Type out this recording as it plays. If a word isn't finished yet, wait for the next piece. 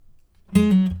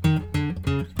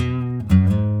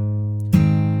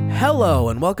Hello,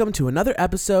 and welcome to another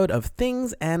episode of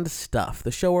Things and Stuff, the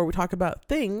show where we talk about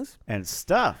things and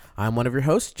stuff. I'm one of your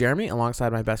hosts, Jeremy,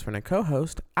 alongside my best friend and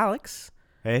co-host, Alex.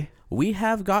 Hey. We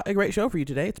have got a great show for you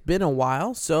today. It's been a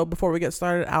while, so before we get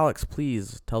started, Alex,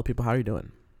 please tell people how you're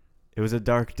doing. It was a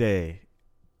dark day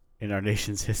in our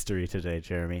nation's history today,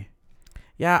 Jeremy.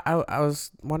 Yeah, I was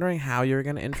wondering how you were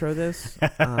going to intro this.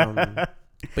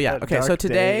 But yeah, okay, so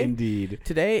today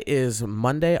is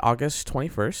Monday, August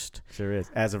 21st. Sure is,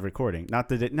 as of recording.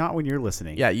 Not when you're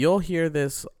listening. Yeah, you'll hear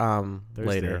this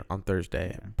later on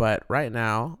Thursday. Yeah. But right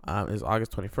now is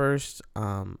August 21st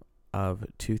of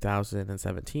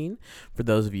 2017. For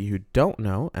those of you who don't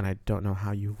know, and I don't know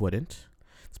how you wouldn't,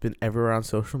 it's been everywhere on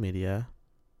social media.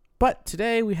 But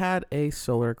today we had a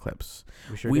solar eclipse.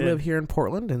 We did. Live here in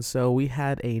Portland, and so we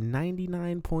had a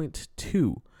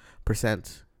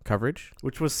 99.2% coverage,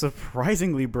 which was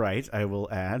surprisingly bright, I will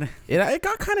add. It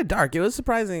got kind of dark. It was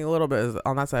surprising a little bit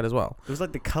on that side as well. It was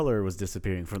like the color was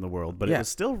disappearing from the world, but It was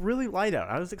still really light out.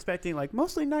 I was expecting like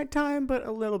mostly nighttime, but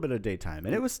a little bit of daytime,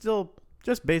 and it was still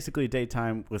just basically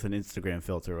daytime with an Instagram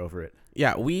filter over it.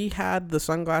 Yeah, we had the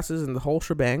sunglasses and the whole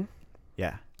shebang.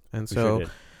 Yeah, and so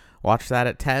watched that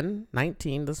at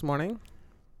 10:19 this morning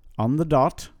on the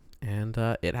dot, and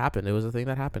it happened. It was a thing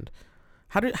that happened.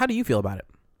 How do you feel about it?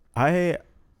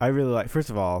 I really like.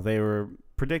 First of all, they were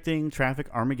predicting traffic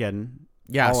Armageddon.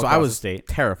 Yeah, so I was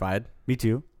terrified. Me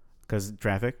too, because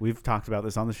traffic. We've talked about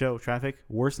this on the show. Traffic,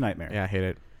 worst nightmare. Yeah, I hate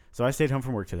it. So I stayed home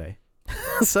from work today.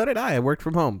 So did I. I worked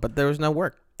from home, but there was no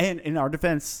work. And in our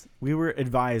defense, we were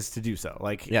advised to do so.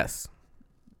 Like, yes,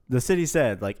 the city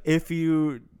said, like, if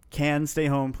you can stay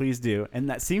home, please do, and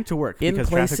that seemed to work because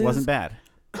traffic wasn't bad.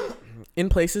 In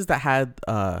places that had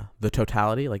the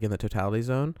totality, like in the totality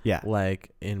zone,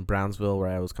 like in Brownsville, where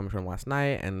I was coming from last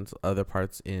night, and other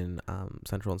parts in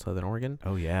Central and Southern Oregon.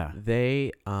 Oh yeah,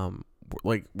 they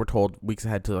were told weeks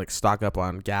ahead to like stock up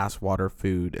on gas, water,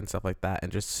 food, and stuff like that,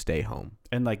 and just stay home.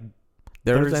 And like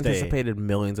there was anticipated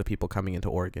millions of people coming into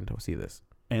Oregon to see this,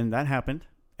 and that happened.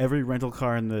 Every rental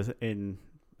car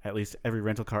at least every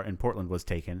rental car in Portland was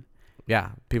taken.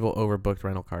 Yeah, people overbooked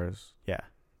rental cars. Yeah.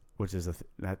 Which is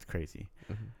that's crazy.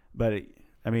 Mm-hmm. But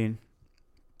I mean,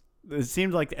 it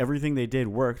seemed like everything they did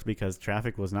worked because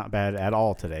traffic was not bad at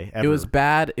all today. Ever. It was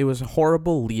bad. It was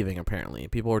horrible leaving, apparently.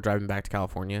 People were driving back to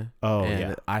California. Oh, and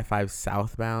yeah. I-5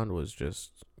 southbound was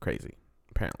just crazy,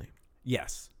 apparently.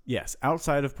 Yes.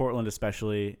 Outside of Portland,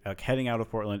 especially, like heading out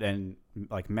of Portland and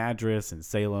like Madras and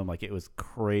Salem, like it was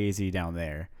crazy down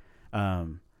there.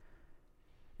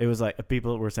 It was like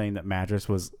people were saying that Madras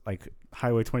was like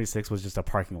Highway 26 was just a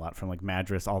parking lot from like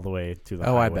Madras all the way to the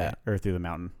highway, I bet. Or through the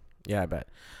mountain. Yeah, I bet.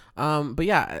 But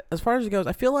yeah, as far as it goes,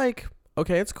 I feel like,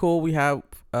 okay, it's cool. We have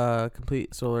a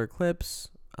complete solar eclipse.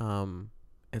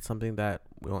 It's something that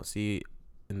we won't see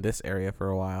in this area for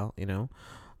a while, you know.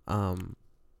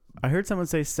 I heard someone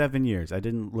say 7 years. I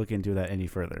didn't look into that any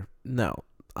further. No.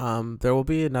 There will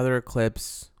be another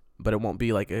eclipse, but it won't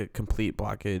be like a complete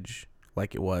blockage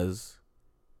like it was.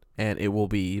 And it will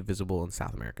be visible in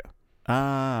South America.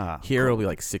 Here it'll be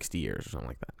like 60 years or something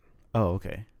like that. Oh,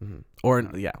 okay. Mm-hmm. Or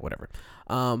whatever.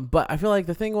 But I feel like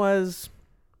the thing was,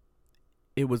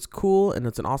 it was cool and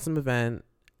it's an awesome event,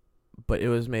 but it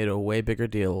was made a way bigger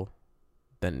deal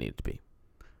than it needed to be.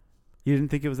 You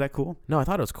didn't think it was that cool? No, I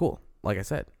thought it was cool. Like I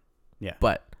said. Yeah.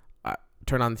 But I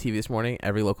turned on the TV this morning.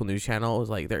 Every local news channel was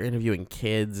like, they're interviewing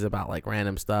kids about like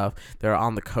random stuff. They're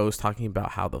on the coast talking about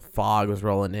how the fog was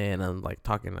rolling in and like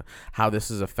talking how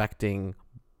this is affecting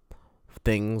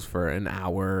things for an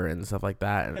hour and stuff like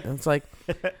that. And it's like,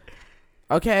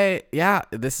 okay, yeah,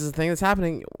 this is a thing that's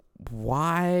happening.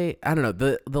 Why? I don't know.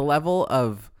 The level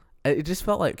of it just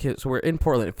felt like, so we're in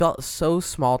Portland. It felt so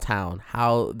small town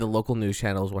how the local news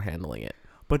channels were handling it.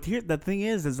 But here, the thing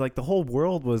is like the whole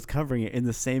world was covering it in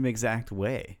the same exact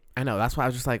way. I know. That's why I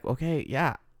was just like, okay,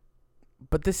 yeah.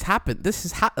 But this happened. This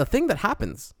is a thing that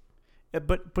happens. Yeah,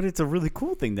 but it's a really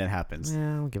cool thing that happens.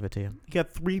 Yeah, I'll give it to you. You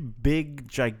got three big,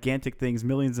 gigantic things,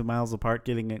 millions of miles apart,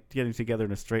 getting together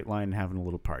in a straight line and having a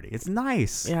little party. It's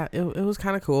nice. Yeah, it was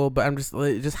kind of cool. But I'm just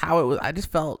how it was. I just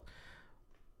felt,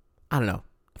 I don't know,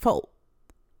 felt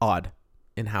odd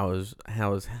in how it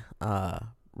was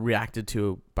reacted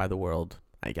to by the world,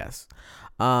 I guess.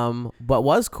 What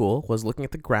was cool was looking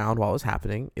at the ground while it was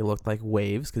happening. It looked like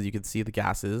waves because you could see the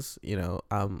gases,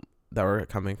 that were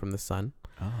coming from the sun.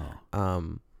 Oh.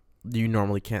 You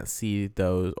normally can't see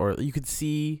those, or you could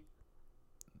see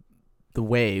the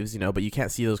waves, but you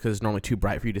can't see those because it's normally too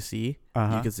bright for you to see.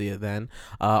 Uh-huh. You could see it then.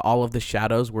 All of the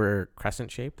shadows were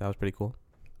crescent shaped. That was pretty cool.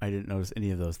 I didn't notice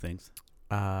any of those things.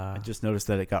 I just noticed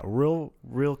that it got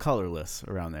real colorless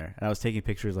around there, and I was taking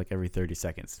pictures like every 30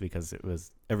 seconds because it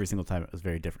was every single time it was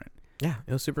very different. Yeah,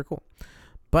 it was super cool.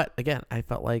 But again, I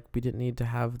felt like we didn't need to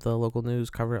have the local news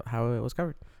cover it how it was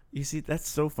covered. You see, that's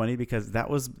so funny because that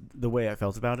was the way I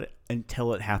felt about it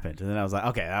until it happened, and then I was like,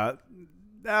 okay,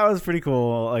 that was pretty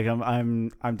cool. Like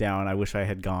I'm down. I wish I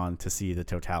had gone to see the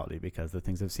totality because the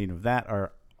things I've seen of that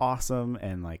are awesome,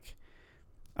 and like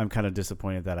I'm kind of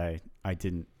disappointed that I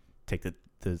didn't take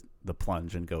the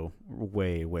plunge and go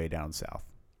way down south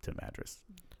to Madras.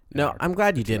 No, I'm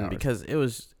glad you didn't because it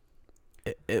was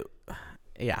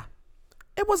yeah.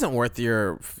 It wasn't worth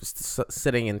your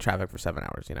sitting in traffic for 7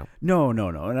 hours, you know. No,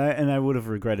 and I would have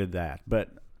regretted that, but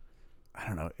I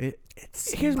don't know.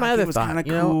 Here's my other thought.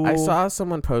 You know, I saw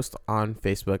someone post on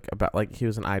Facebook about like he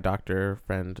was an eye doctor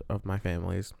friend of my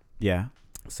family's. Yeah,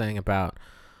 saying about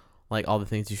like all the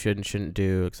things you should and shouldn't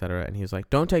do, etc. And he was like,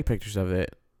 "Don't take pictures of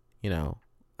it. You know,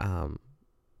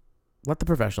 let the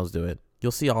professionals do it.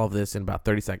 You'll see all of this in about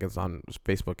 30 seconds on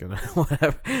Facebook and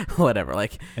whatever.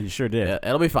 Like, and you sure did.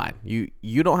 It'll be fine.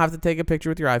 You don't have to take a picture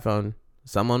with your iPhone.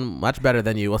 Someone much better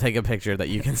than you will take a picture that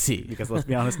you can see. Because let's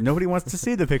be honest, nobody wants to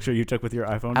see the picture you took with your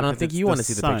iPhone. I don't think you want to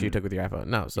see the picture you took with your iPhone.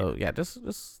 No. So yeah,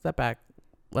 just step back,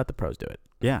 let the pros do it.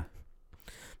 Yeah,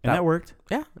 and that worked.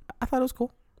 Yeah, I thought it was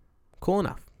cool. Cool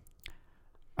enough.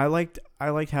 I liked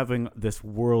having this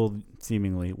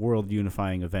seemingly world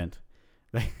unifying event.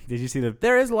 Did you see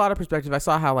There is a lot of perspective. I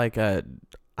saw how like I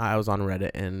was on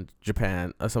Reddit and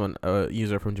Japan. A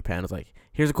user from Japan was like,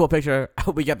 "Here's a cool picture. I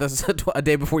hope we get this a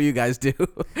day before you guys do." So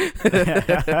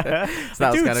that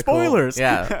was kind of spoilers. Cool.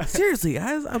 Yeah, seriously,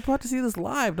 guys, I'm about to see this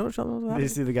live. Don't show them. Did you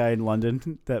see the guy in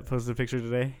London that posted a picture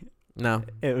today? No.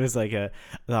 It was like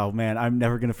oh man, I'm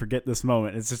never going to forget this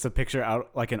moment. It's just a picture out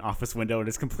like an office window and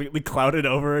it's completely clouded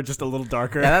over, just a little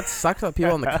darker. Yeah, that sucks about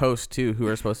people on the coast too who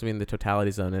are supposed to be in the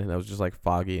totality zone and it was just like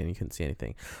foggy and you couldn't see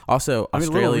anything. Also,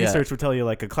 Australia. A little research would tell you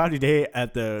like a cloudy day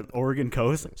at the Oregon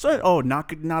coast. So,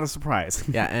 not a surprise.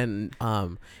 Yeah, and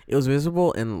it was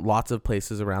visible in lots of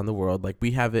places around the world. Like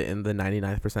we have it in the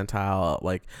 99th percentile,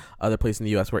 like other places in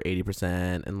the US were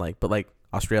 80% and like, but like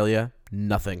Australia,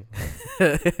 nothing.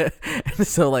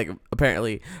 So like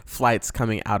apparently flights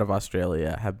coming out of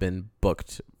Australia have been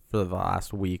booked for the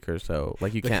last week or so.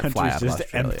 Like you can't fly out of Australia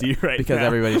empty right because now.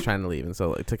 Everybody's trying to leave, and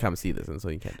so like, to come see this, and so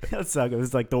you can't do it. That sucks. It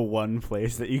was like the one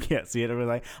place that you can't see it. Everyone's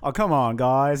like, "Oh, come on,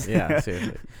 guys." Yeah,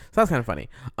 seriously. So that's kind of funny.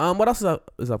 What else is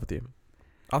up with you?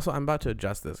 Also, I'm about to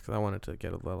adjust this because I wanted to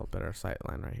get a little better sight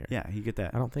line right here. Yeah, you get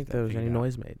that. I don't think there was any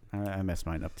noise made. I messed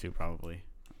mine up too, probably.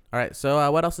 All right. So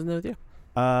what else is new with you?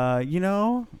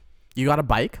 You got a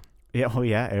bike? Yeah. Oh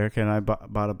yeah. Erica and I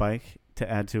bought a bike to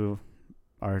add to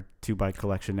our 2-bike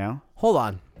collection now. Hold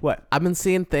on. What? I've been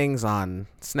seeing things on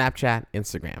Snapchat,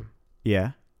 Instagram.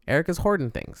 Yeah. Erica's hoarding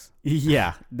things.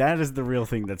 Yeah, that is the real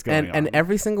thing that's going on. And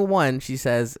every single one, she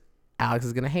says, Alex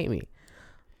is going to hate me.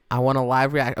 I want a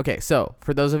live react. Okay, so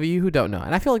for those of you who don't know,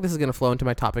 and I feel like this is going to flow into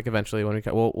my topic eventually when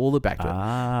we'll look back to it.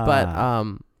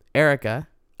 But Erica,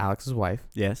 Alex's wife,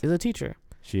 yes, is a teacher.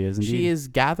 She is indeed. She is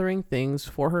gathering things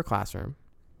for her classroom.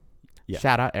 Yeah.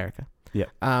 Shout out Erica. Yeah.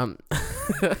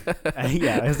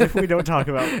 Yeah, as if we don't talk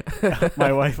about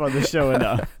my wife on the show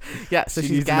enough. Yeah, so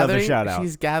she's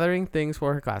gathering things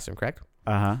for her classroom, correct?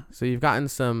 Uh-huh. So you've gotten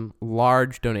some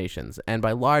large donations. And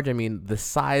by large, I mean the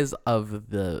size of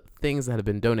the things that have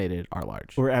been donated are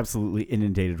large. We're absolutely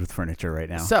inundated with furniture right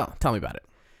now. So tell me about it.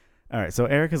 All right, so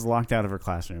Erica's locked out of her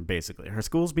classroom, basically. Her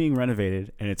school's being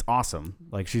renovated, and it's awesome.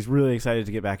 Like, she's really excited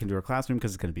to get back into her classroom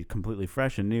because it's going to be completely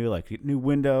fresh and new, like new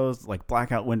windows, like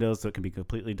blackout windows, so it can be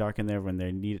completely dark in there when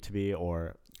they need it to be,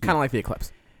 or... Kind of like the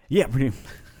eclipse. Yeah, pretty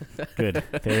good.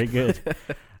 Very good.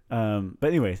 But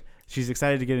anyways, she's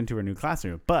excited to get into her new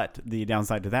classroom. But the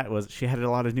downside to that was she had a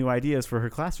lot of new ideas for her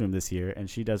classroom this year, and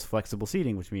she does flexible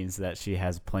seating, which means that she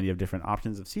has plenty of different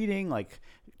options of seating, like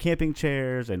camping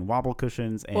chairs and wobble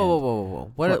cushions. And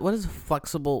whoa. What is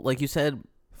flexible? Like you said,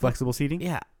 flexible seating?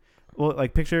 Yeah. Well,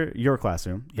 like picture your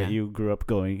classroom that you grew up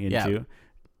going into. Yeah.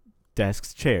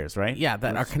 Desks, chairs, right? Yeah,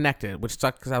 that are connected, which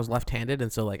sucked because I was left-handed,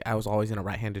 and so like I was always in a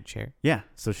right-handed chair. Yeah,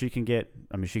 so she can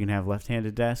have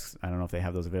left-handed desks. I don't know if they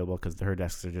have those available because her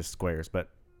desks are just squares, but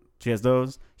she has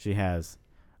those. She has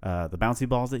the bouncy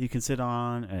balls that you can sit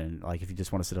on, and like if you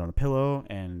just want to sit on a pillow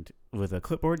and with a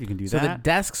clipboard, you can do that. So the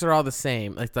desks are all the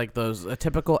same, like a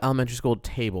typical elementary school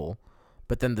table,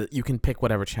 but then you can pick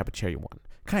whatever type of chair you want.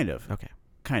 Kind of. Okay.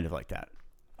 Kind of like that.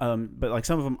 But like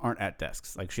some of them aren't at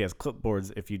desks. Like she has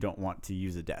clipboards if you don't want to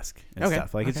use a desk and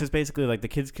stuff. Like it's just basically like the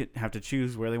kids have to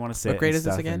choose where they want to sit. What grade is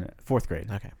this again? 4th grade.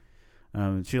 Okay.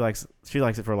 She likes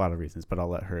it for a lot of reasons, but I'll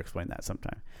let her explain that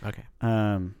sometime. Okay.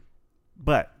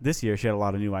 But this year she had a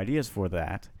lot of new ideas for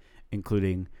that,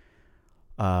 including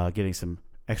getting some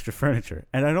extra furniture.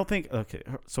 And I don't think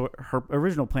so her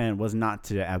original plan was not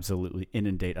to absolutely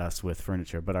inundate us with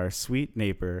furniture, but our sweet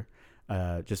neighbor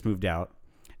just moved out.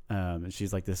 And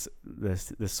she's like this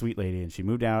sweet lady, and she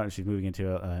moved out, and she's moving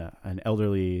into an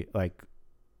elderly like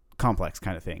complex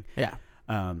kind of thing. Yeah.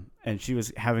 And she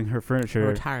was having her furniture. A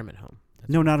retirement home.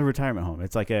 No, not a retirement home.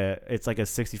 It's like a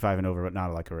 65 and over, but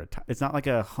not like it's not like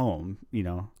a home, you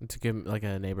know. It's a good, like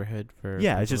a neighborhood for.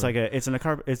 Yeah, it's just like it's an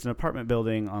apartment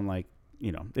building on like,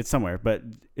 you know, it's somewhere, but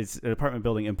it's an apartment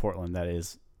building in Portland that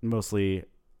is mostly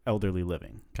elderly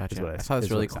living. Gotcha. I saw this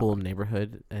really cool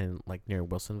neighborhood in like near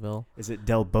Wilsonville. Is it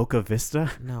Del Boca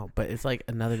Vista? No, but it's like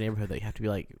another neighborhood that you have to be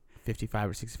like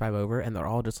 55 or 65 over, and they're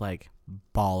all just like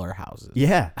baller houses.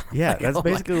 Yeah, Like, that's I'm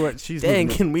basically like, what she's. Dang,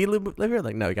 can we live here?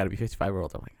 Like, no, you got to be 55 or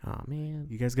older. I'm like, oh man,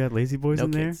 You guys got lazy boys no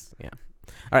in kids. Yeah.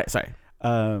 All right, sorry.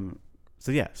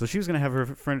 So she was gonna have her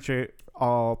furniture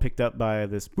all picked up by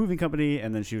this moving company,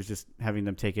 and then she was just having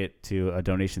them take it to a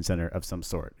donation center of some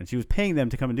sort, and she was paying them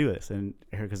to come and do this. And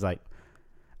Erica's like,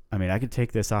 I mean, I could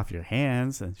take this off your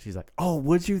hands. And she's like, oh,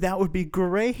 would you? That would be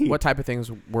great. What type of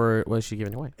things was she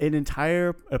giving away? An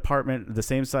entire apartment the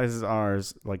same size as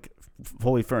ours, like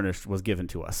fully furnished, was given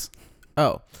to us.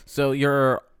 Oh, so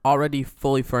your already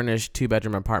fully furnished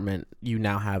 2-bedroom apartment, you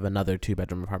now have another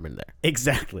 2-bedroom apartment there.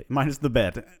 Exactly. Minus the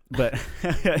bed. But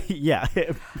yeah.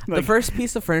 The first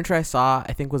piece of furniture I saw,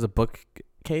 I think, was a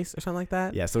bookcase or something like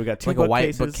that. Yeah, so we got two like a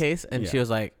white bookcase, and she was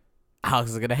like,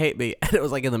 Alex is going to hate me. And it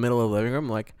was like in the middle of the living room.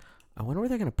 I'm like, I wonder where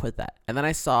they're going to put that. And then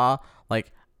I saw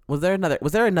like, was there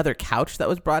another couch that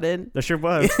was brought in? There sure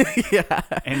was. Yeah.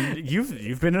 And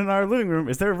you've been in our living room.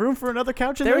 Is there room for another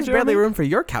couch in there? There was barely room for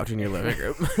your couch in your living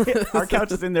room. Our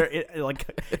couch is in there, like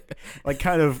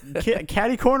kind of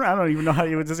catty corner. I don't even know how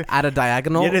you would just at a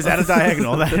diagonal. It is at a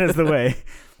diagonal. That is the way.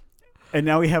 And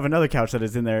now we have another couch that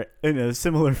is in there in a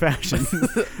similar fashion.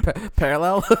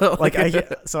 Parallel? Like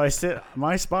I sit,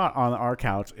 my spot on our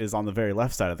couch is on the very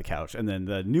left side of the couch, and then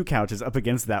the new couch is up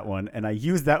against that one, and I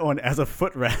use that one as a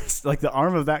footrest. Like the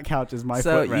arm of that couch is my footrest.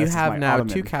 So you have now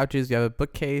ottoman. 2 couches, you have a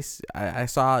bookcase. I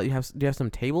saw do you have some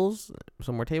tables?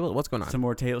 Some more tables? What's going on? Some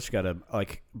more tables. She got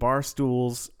like bar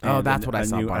stools. Oh, that's what I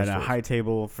saw. And a high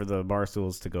table for the bar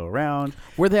stools to go around.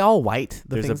 Were they all white?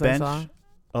 There's a bench. I saw?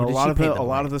 A lot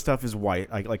of the stuff is white,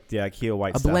 like the IKEA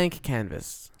white stuff. A blank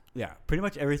canvas. Yeah, pretty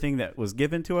much everything that was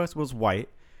given to us was white.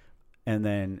 And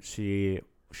then she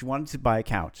wanted to buy a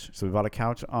couch, so we bought a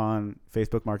couch on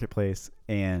Facebook Marketplace,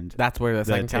 and that's where the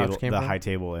second table, couch came the from? high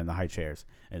table and the high chairs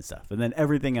and stuff. And then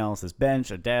everything else is bench,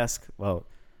 a desk. Well,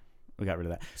 we got rid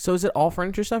of that. So is it all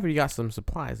furniture stuff, or you got some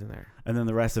supplies in there? And then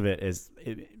the rest of it is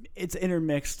it's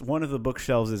intermixed. One of the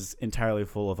bookshelves is entirely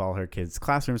full of all her kids'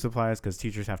 classroom supplies because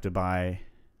teachers have to buy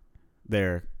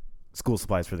their school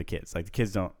supplies for the kids. Like the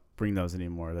kids don't bring those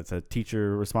anymore. That's a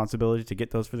teacher responsibility to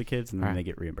get those for the kids, and then they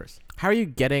get reimbursed. How are you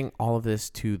getting all of this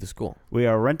to the school? We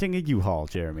are renting a U-Haul,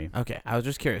 Jeremy. Okay, I was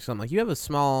just curious. So I'm like, you have a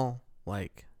small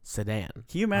like sedan.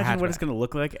 Can you imagine what it's going to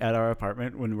look like at our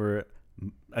apartment when we're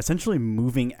essentially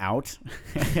moving out?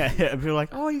 We're like,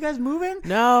 oh, you guys moving?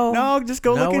 No, just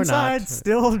go look inside.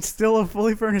 Still a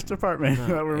fully furnished apartment.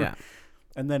 Yeah.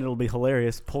 And then it'll be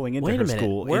hilarious pulling into her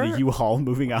school in a U-Haul,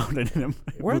 moving out.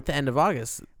 We're at the end of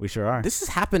August. We sure are. This is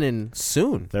happening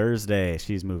soon. Thursday,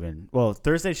 she's moving. Well,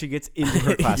 Thursday she gets into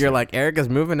her classroom. You're like, Erica's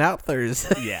moving out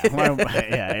Thursday. Yeah,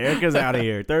 Erica's out of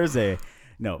here Thursday.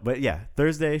 No, but yeah,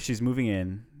 Thursday she's moving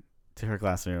in to her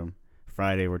classroom.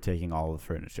 Friday we're taking all of the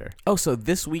furniture. Oh, so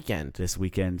this weekend. Our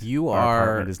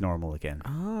apartment is normal again.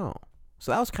 Oh,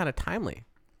 so that was kind of timely.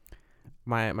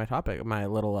 My topic, my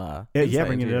little yeah,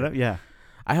 bringing it up. Yeah.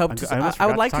 I hope I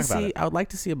would like to see. I would like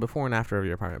to see a before and after of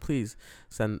your apartment. Please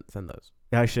send those.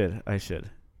 Yeah, I should.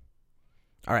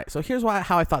 All right. So here's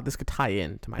how I thought this could tie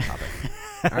in to my topic.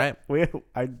 All right.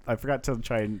 I forgot to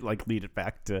try and like lead it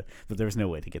back to that. There was no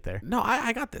way to get there. No,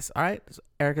 I got this. All right. So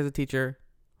Erica's a teacher,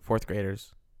 4th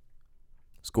graders,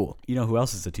 school. You know who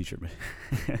else is a teacher?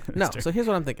 No. So here's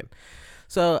what I'm thinking.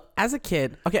 So as a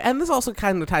kid, okay, and this also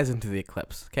kind of ties into the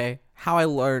eclipse. Okay, how I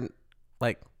learned,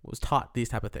 was taught these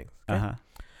type of things. Okay?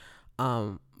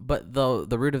 But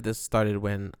the root of this started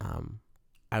when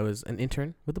I was an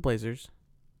intern with the Blazers,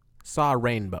 saw a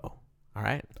rainbow. All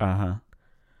right.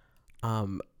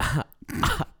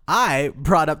 I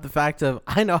brought up the fact of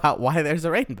I know why there's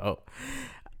a rainbow.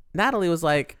 Natalie was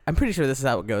like, I'm pretty sure this is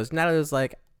how it goes. Natalie was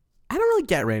like, I don't really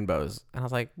get rainbows, and I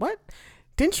was like, what?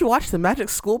 Didn't you watch the Magic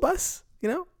School Bus? You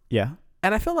know? Yeah.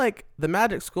 And I feel like the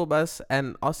Magic School Bus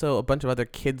and also a bunch of other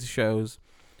kids shows,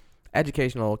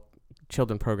 educational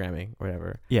children programming or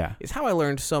whatever. Yeah. Is how I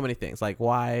learned so many things, like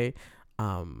why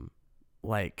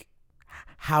like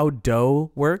how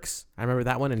dough works. I remember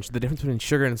that one, and the difference between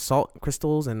sugar and salt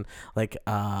crystals, and like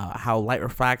how light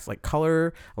refracts like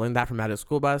color. I learned that from Magic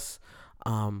School Bus.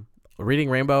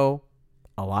 Reading Rainbow,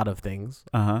 a lot of things.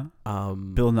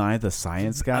 Bill Nye the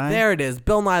Science Guy. There it is,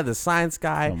 Bill Nye the Science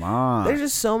Guy. Come on. There's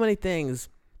just so many things.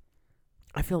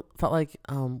 I felt like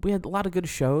we had a lot of good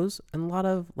shows and a lot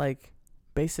of like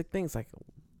basic things, like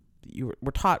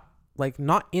we're taught like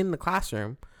not in the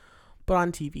classroom, but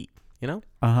on TV. You know?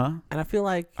 And I feel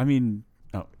like... I mean...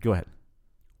 Oh, go ahead.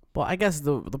 Well, I guess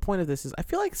the point of this is I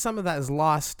feel like some of that is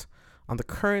lost on the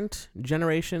current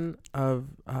generation of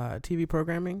TV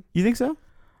programming. You think so?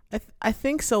 I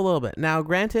think so a little bit. Now,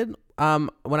 granted,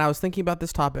 when I was thinking about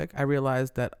this topic, I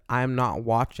realized that I'm not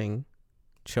watching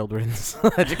children's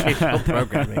educational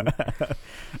programming.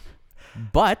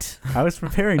 But I was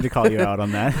preparing to call you out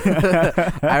on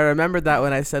that. I remembered that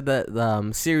when I said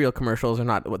that cereal commercials are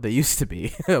not what they used to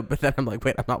be. But then I'm like,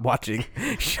 wait, I'm not watching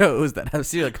shows that have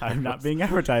cereal commercials. I'm not being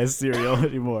advertised cereal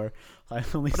anymore. I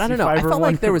only see I don't know. I felt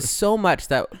like there was commercials. so much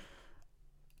that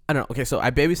I don't know. Okay, so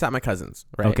I babysat my cousins,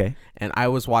 right? Okay. And I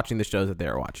was watching the shows that they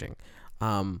were watching.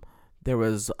 There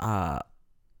was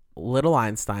Little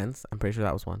Einsteins. I'm pretty sure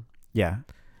that was one. Yeah.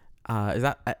 Is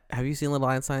that? Have you seen Little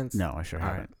Einsteins? No, I sure All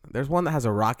haven't. right. There's one that has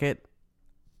a rocket.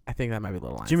 I think that might be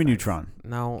Little Einsteins. Jimmy Neutron.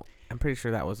 No, I'm pretty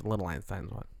sure that was Little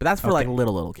Einstein's one. But that's for like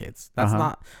little kids. That's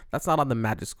not on the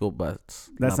Magic School Bus.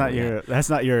 That's not level your yet. That's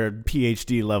not your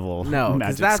PhD level. No, because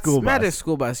Magic that's School Bus. Magic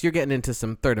School Bus. You're getting into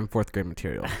some 3rd and 4th grade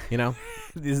material. You know?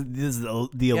 This is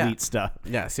the elite stuff.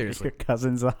 Yeah, seriously. Your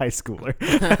cousin's a high schooler.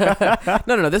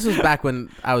 No. This was back when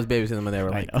I was babysitting them when they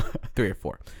were like 3 or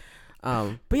 4.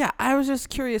 But yeah, I was just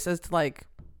curious as to like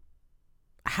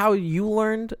how you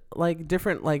learned like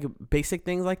different like basic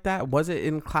things like that. Was it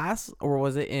in class or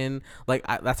was it in like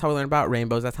that's how I learned about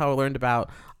rainbows. That's how I learned about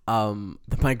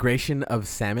the migration of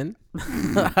salmon.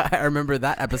 I remember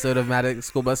that episode of Magic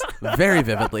School Bus very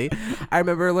vividly. I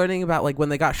remember learning about like when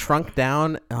they got shrunk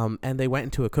down and they went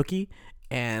into a cookie.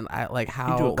 And I like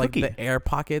how like the air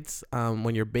pockets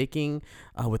when you're baking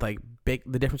with like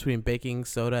the difference between baking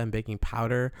soda and baking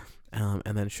powder,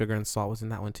 and then sugar and salt was in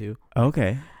that one too.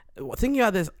 Okay. Thinking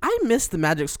about this, I missed the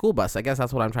Magic School Bus. I guess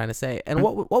that's what I'm trying to say. And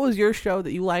what was your show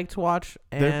that you liked to watch?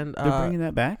 And they're bringing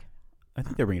that back. I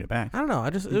think they're bringing it back. I don't know.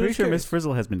 I'm pretty sure Miss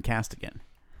Frizzle has been cast again.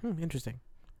 Interesting.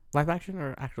 Live action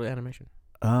or actually animation?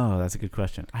 Oh, that's a good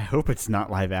question. I hope it's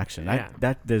not live action. Yeah.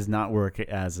 That does not work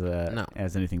as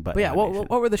anything but. But yeah, animation.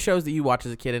 what were the shows that you watched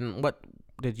as a kid, and what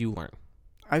did you learn?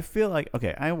 I feel like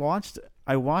I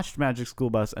watched Magic School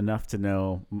Bus enough to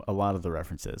know a lot of the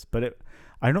references, but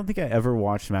I don't think I ever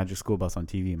watched Magic School Bus on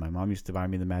TV. My mom used to buy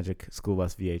me the Magic School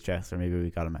Bus VHS, or maybe we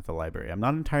got them at the library. I'm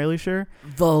not entirely sure.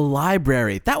 The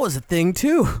library, that was a thing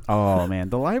too. Oh man,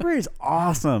 the library is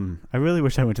awesome. I really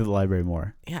wish I went to the library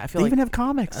more. Yeah, I feel they like even have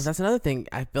comics. That's another thing.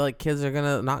 I feel like kids are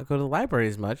gonna not go to the library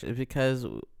as much because,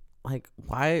 like,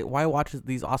 why watch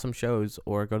these awesome shows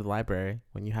or go to the library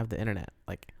when you have the internet?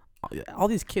 Like, all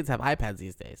these kids have iPads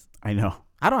these days. I know.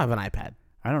 I don't have an iPad.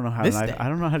 I don't know how. I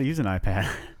don't know how to use an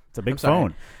iPad. It's a big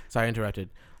phone. Sorry, I interrupted.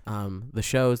 The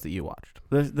shows that you watched.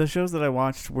 The shows that I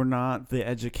watched were not the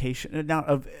educational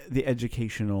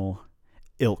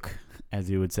ilk, as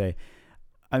you would say.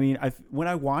 I mean, when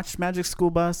I watched Magic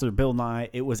School Bus or Bill Nye,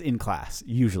 it was in class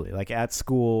usually, like at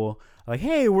school. Like,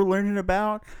 hey, we're learning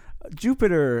about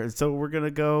Jupiter, so we're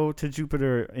gonna go to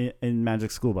Jupiter in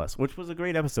Magic School Bus, which was a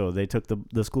great episode. They took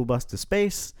the school bus to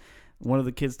space. One of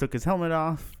the kids took his helmet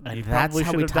off. And he that's probably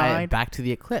how should we have tie died. it back to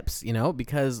the eclipse,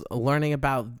 because learning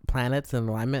about planets and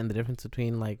alignment and the difference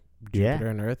between like Jupiter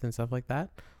and Earth and stuff like that.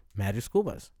 Magic School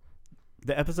Bus.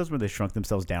 The episodes where they shrunk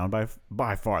themselves down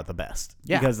by far the best.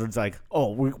 Yeah. Because it's like,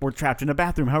 oh, we're trapped in a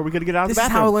bathroom. How are we going to get out of the This is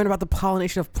bathroom? how I learned about the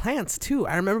pollination of plants too.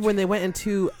 I remember when they went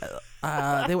into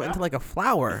like a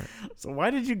flower. So why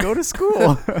did you go to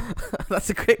school? That's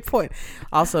a great point.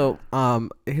 Also,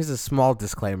 here's a small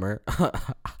disclaimer.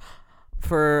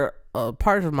 For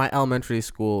part of my elementary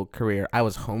school career, I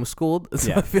was homeschooled,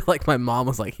 so I feel like my mom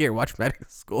was like, "Here, watch Magic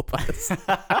School Bus."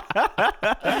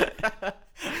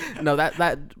 No,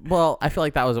 well, I feel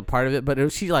like that was a part of it,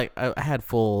 but she like I had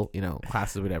full,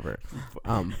 classes, whatever.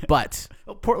 But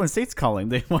Portland State's calling.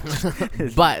 They want.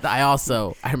 But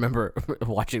I remember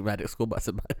watching Magic School Bus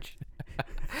a bunch.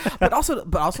 but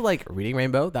also like Reading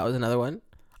Rainbow. That was another one.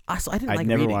 So I didn't like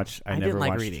reading. I didn't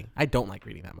like reading. I don't like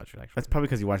reading that much, actually. That's probably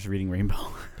because you watched Reading Rainbow.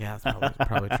 Yeah, that's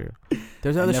probably true.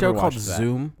 There's another show called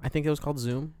Zoom. I think it was called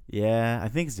Zoom. Yeah, I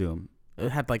think Zoom. It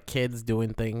had like kids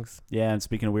doing things. Yeah, and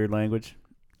speaking a weird language.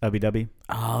 Ubby-dubby.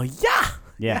 Oh, yeah.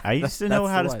 Yeah, I used to know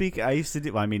that's how the to one. speak. I used to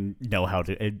do. Well, I mean, know how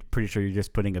to. I'm pretty sure you're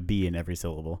just putting a B in every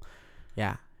syllable.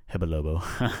 Yeah. Hebalobo.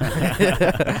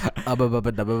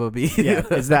 Yeah,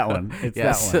 It's that one. It's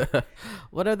that one.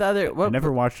 What are the other? I What,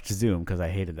 never watched Zoom because I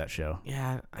hated that show.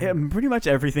 yeah. Yeah, pretty much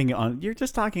everything on. You're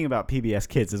just talking about PBS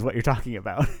Kids, is what you're talking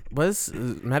about. Was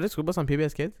Magic School Bus on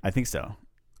PBS Kids? I think so.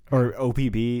 Or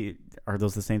OPB. Are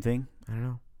those the same thing? I don't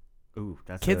know. Ooh,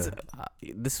 that's Kids,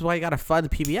 this is why you gotta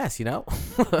fund PBS. You know.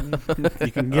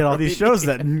 you can get all these shows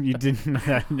that you didn't.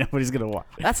 Nobody's gonna watch.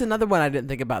 That's another one I didn't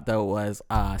think about though. Was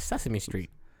Sesame Street?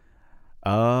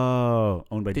 Oh,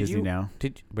 owned by Did Disney you- now.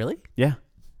 Did really? Yeah,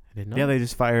 I didn't know. yeah. They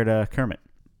just fired Kermit.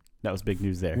 That was big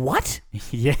news there. What?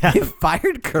 Yeah, They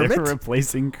fired Kermit? they're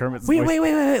replacing Kermit's Wait.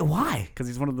 voice Why? because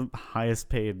he's one of the highest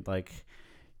paid like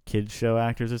kids show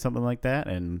actors or something like that,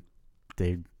 and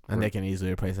they And they can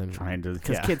easily replace him. trying to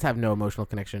Because kids have no emotional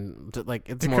connection. Like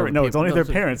it's To more. Kermit. No, it's only their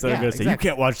people- parents that yeah, are going to say exactly.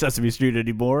 you can't watch Sesame Street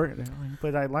anymore. And they're like,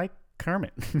 but I like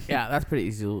Kermit. Yeah, that's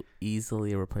pretty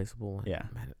easily replaceable. Yeah.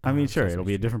 I mean, sure, Sesame it'll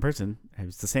be a Street. different person.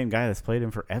 It's the same guy that's played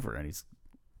him forever, and he's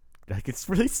like, it's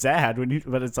really sad when you,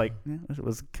 but it's like it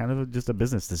was kind of just a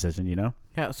business decision, you know?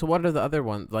 Yeah. So what are the other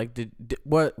ones? Like,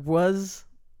 what was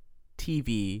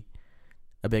TV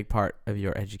a big part of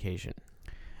your education?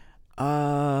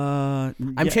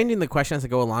 I'm changing the question as I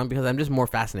go along because I'm just more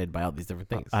fascinated by all these different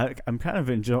things. I'm kind of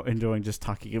enjoying just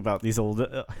talking about these old,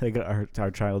 like our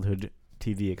childhood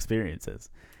TV experiences.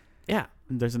 Yeah.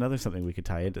 There's another something we could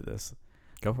tie into this.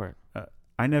 Go for it.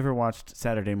 I never watched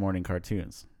Saturday morning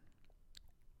cartoons.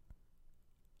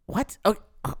 What? Okay.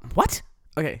 What?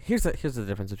 Okay. Here's the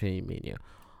difference between me and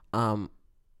you.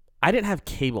 I didn't have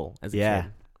cable as a Yeah.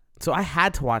 kid, so I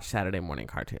had to watch Saturday morning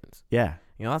cartoons. Yeah.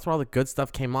 You know, that's where all the good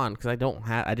stuff came on because I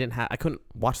couldn't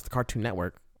watch the Cartoon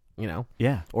Network. You know,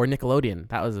 Yeah. or Nickelodeon.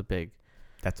 That was a big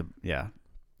Yeah.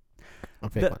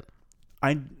 one.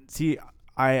 I see.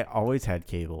 I always had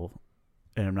cable,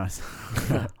 and I'm not.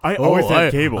 I always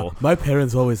had cable. My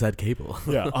parents always had cable.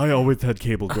 Yeah, I always had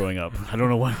cable growing up. I don't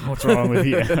know what's wrong with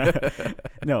you.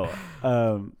 No,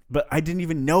 but I didn't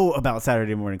even know about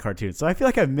Saturday morning cartoons, so I feel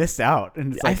like I missed out.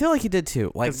 And it's I like, feel like you did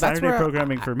too. Like 'cause that's Saturday where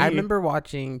programming for me. I remember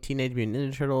watching Teenage Mutant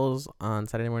Ninja Turtles on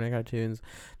Saturday morning cartoons.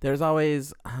 There's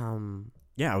always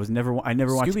yeah, I never watched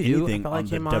Scooby-Doo, anything I felt like on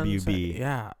the came on. WB.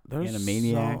 Yeah, there's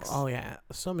Animaniacs. Oh yeah,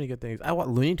 so many good things. I watched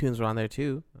Looney Tunes were on there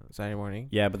too Saturday morning.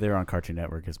 Yeah, but they were on Cartoon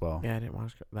Network as well. Yeah, I didn't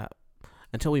watch that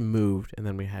until we moved, and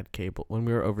then we had cable. When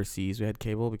we were overseas, we had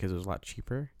cable because it was a lot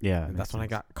cheaper. Yeah, And that's when I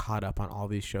got caught up on all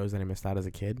these shows that I missed out as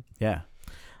a kid. Yeah.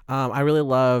 I really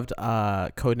loved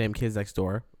Codename Kids Next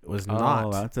Door. It was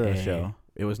not. that's a show.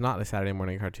 It was not a Saturday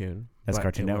morning cartoon. That's but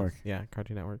Cartoon it was- Network. Yeah,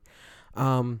 Cartoon Network.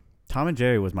 Tom and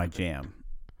Jerry was my jam.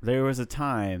 There was a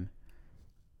time,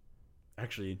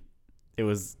 actually, it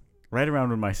was right around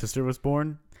when my sister was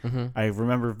born. Mm-hmm. I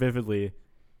remember vividly.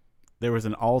 There was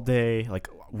an all-day, like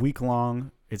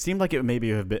week-long. It seemed like it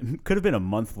could have been a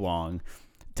month-long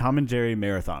Tom and Jerry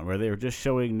marathon where they were just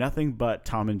showing nothing but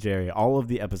Tom and Jerry, all of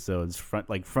the episodes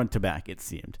front to back. It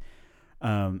seemed,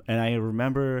 and I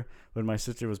remember when my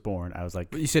sister was born, I was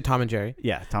like, You said Tom and Jerry.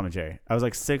 yeah, Tom and Jerry. I was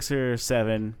like 6 or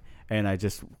 7, and I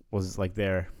just was like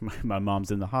there. My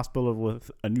mom's in the hospital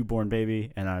with a newborn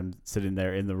baby, and I'm sitting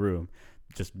there in the room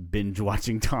just binge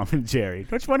watching Tom and Jerry.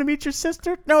 Don't you want to meet your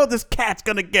sister? No, this cat's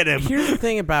going to get him. Here's the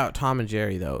thing about Tom and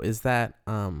Jerry, though, is that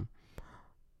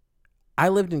I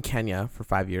lived in Kenya for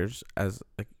 5 years as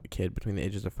a kid between the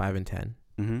ages of 5 and 10.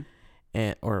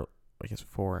 Mm-hmm. Or I guess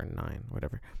 4 and 9,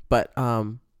 whatever. But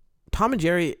Tom and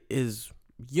Jerry is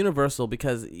universal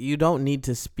because you don't need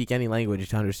to speak any language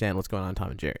to understand what's going on in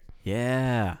Tom and Jerry.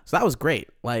 Yeah. So that was great.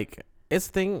 Like it's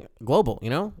thing global, you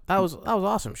know? That was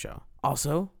awesome show.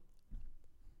 Also,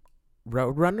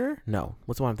 Roadrunner? No,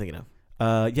 what's the one I'm thinking of?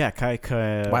 Yeah,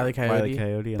 Wile E. Coyote? Wile E.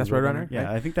 Coyote. and That's the Roadrunner, Yeah,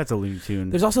 right? I think that's a Looney Tune.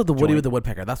 There's also the Woody Joint. with the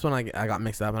Woodpecker. That's when I got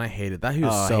mixed up and I hated that. He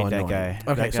was Oh, I so hate that annoying. guy.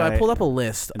 Okay, That so I guy pulled up a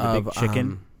list and the of big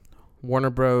chicken. Warner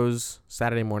Bros.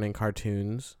 Saturday morning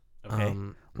cartoons. Okay.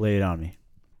 Lay it on me.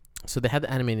 So they had the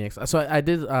Animaniacs. So I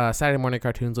did Saturday morning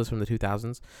cartoons list from the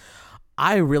 2000s.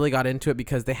 I really got into it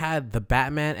because they had the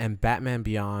Batman and Batman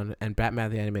Beyond and Batman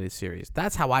the Animated Series.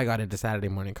 That's how I got into Saturday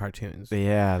morning cartoons.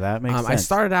 Yeah, that makes sense. I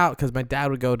started out because my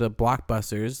dad would go to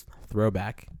Blockbusters,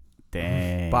 throwback,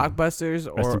 Dang.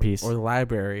 Blockbusters Rest in peace. or the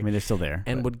library, I mean, they're still there.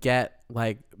 and but- would get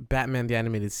like Batman the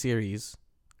Animated Series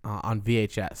on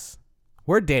VHS.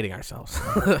 We're dating ourselves.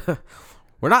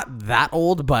 We're not that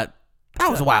old, but that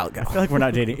was a while ago. I feel like we're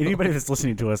not dating. Anybody that's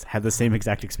listening to us had the same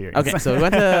exact experience. Okay, so we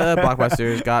went to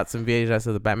Blockbusters, got some VHS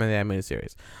of the Batman the Animated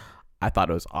Series. I thought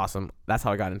it was awesome. That's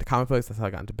how I got into comic books. That's how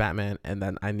I got into Batman. And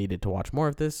then I needed to watch more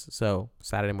of this. So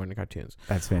Saturday morning cartoons.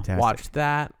 That's fantastic. Watched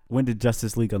that. When did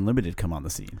Justice League Unlimited come on the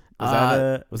scene?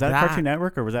 Was that a Cartoon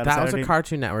Network or was that was a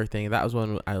Cartoon Network thing? That was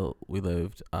when we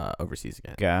lived overseas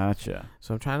again. Gotcha.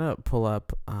 So I'm trying to pull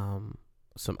up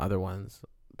some other ones,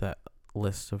 that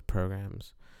list of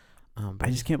programs.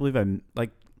 I just can't believe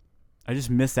I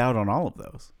just missed out on all of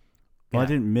those. Well, I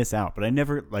didn't miss out, but I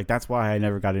never, that's why I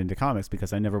never got into comics,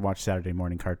 because I never watched Saturday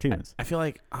morning cartoons. I feel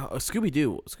like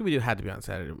Scooby-Doo had to be on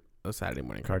Saturday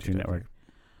morning Cartoon Network.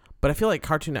 But I feel like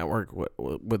Cartoon Network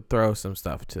would throw some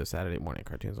stuff to Saturday morning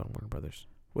cartoons on Warner Brothers,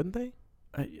 wouldn't they?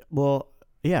 Well,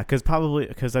 yeah,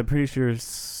 because I'm pretty sure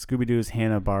Scooby-Doo is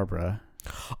Hanna-Barbera.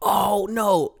 Oh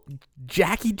no,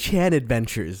 Jackie Chan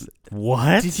Adventures.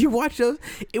 What? Did you watch those?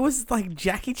 It was like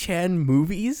Jackie Chan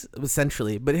movies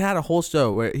essentially, but it had a whole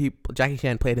show where Jackie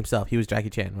Chan played himself. He was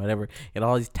Jackie Chan, whatever. He had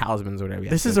all these talismans or whatever.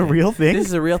 This is a real thing? This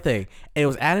is a real thing. And it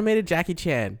was animated Jackie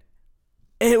Chan.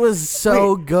 It was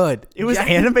so good. It was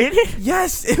animated?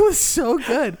 Yes, it was so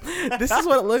good. This is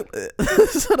what it looked.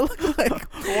 This is what it looked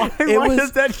like. Why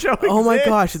does that show exist? Oh my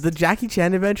gosh, the Jackie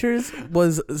Chan Adventures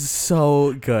was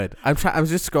so good. I'm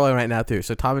just scrolling right now through.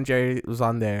 So Tom and Jerry was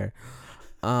on there.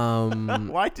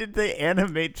 Why did they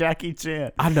animate Jackie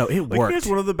Chan? I don't know. It worked. It's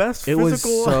one of the best. It was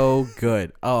so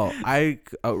good. Oh,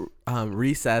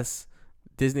 Recess.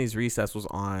 Disney's Recess was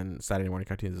on Saturday morning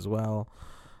cartoons as well.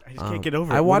 I just can't get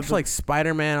over it. I watched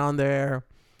Spider-Man on there.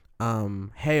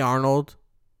 Hey Arnold.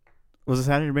 Was it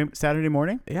Saturday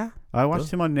morning? Yeah. I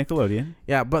watched him on Nickelodeon.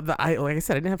 Yeah, but like I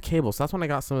said, I didn't have cable, so that's when I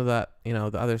got some of that, the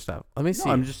other stuff. Let me see.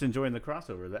 I'm just enjoying the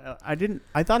crossover.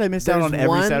 I thought I missed out on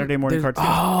every Saturday morning cartoon.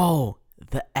 Oh,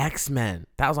 the X-Men.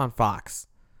 That was on Fox.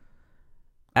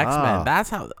 X-Men. That's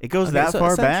how it goes that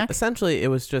far back. Essentially, it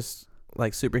was just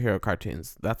like superhero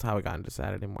cartoons. That's how I got into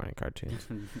Saturday morning cartoons.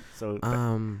 So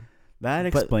that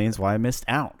explains why I missed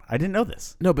out. I didn't know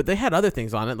this. No, but they had other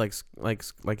things on it, like you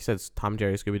said, Tom and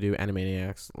Jerry, Scooby-Doo,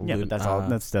 Animaniacs. Yeah, but that's all.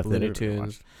 That's stuff. Looney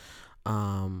Tunes. But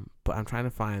I'm trying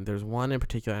to find. There's one in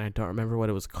particular, and I don't remember what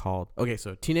it was called. Okay,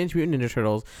 so Teenage Mutant Ninja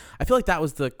Turtles. I feel like that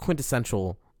was the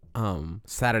quintessential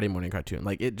Saturday morning cartoon.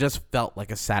 Like it just felt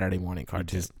like a Saturday morning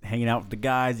cartoon. Just hanging out with the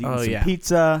guys, eating some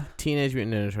pizza. Teenage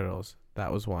Mutant Ninja Turtles.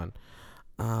 That was one.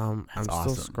 I'm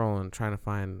awesome. Still scrolling, trying to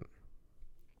find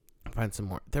some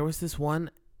more. There was this one.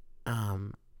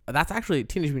 That's actually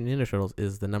Teenage Mutant Ninja Turtles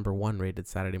is the number 1 rated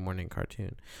Saturday morning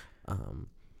cartoon.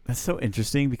 That's so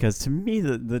interesting because to me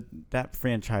that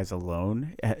franchise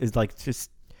alone is like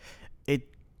just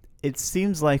it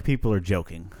seems like people are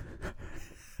joking.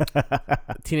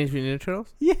 Teenage Mutant Ninja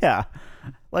Turtles? Yeah,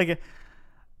 like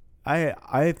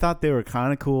I thought they were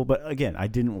kind of cool, but again, I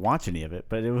didn't watch any of it.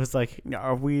 But it was like,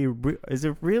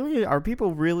 are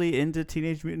people really into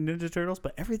Teenage Mutant Ninja Turtles?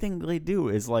 But everything they do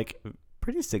is like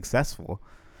pretty successful.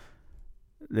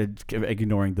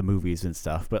 Ignoring the movies and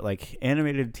stuff, but like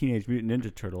animated Teenage Mutant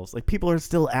Ninja Turtles, like people are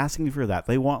still asking for that.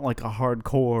 They want like a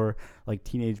hardcore like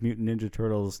Teenage Mutant Ninja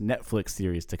Turtles Netflix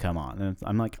series to come on, and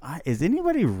I'm like, is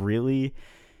anybody really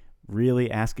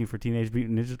asking for Teenage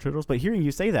Mutant Ninja Turtles? But hearing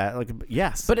you say that, like,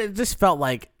 yes. But it just felt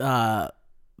like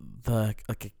like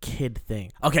a kid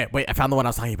thing. Okay, wait, I found the one I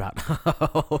was talking about.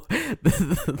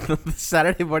 the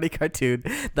Saturday morning cartoon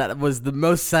that was the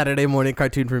most Saturday morning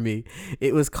cartoon for me.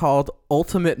 It was called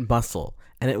Ultimate Muscle.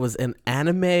 And it was an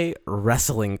anime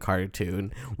wrestling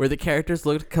cartoon where the characters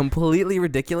looked completely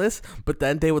ridiculous, but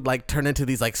then they would like turn into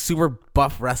these like super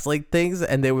buff wrestling things,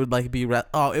 and they would like be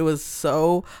it was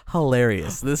so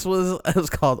hilarious. It was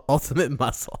called Ultimate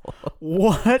Muscle.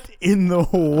 What in the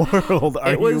world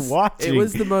are you watching? It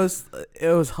was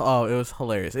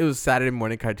hilarious. It was Saturday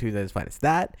morning cartoons at its finest.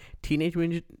 That, Teenage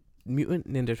Mutant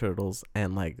Ninja Turtles,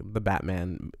 and like the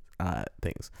Batman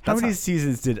things. How many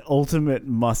seasons did Ultimate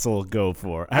Muscle go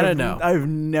for? I don't know. I've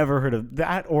never heard of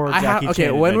that or Jackie Chan. Okay,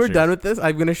 when Adventures. we're done with this,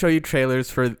 I'm gonna show you trailers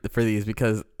for these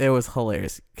because it was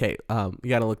hilarious. Okay, you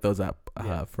gotta look those up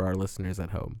for our listeners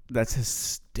at home. That's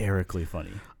hysterically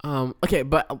funny. Okay,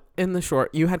 but in the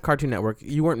short, you had Cartoon Network.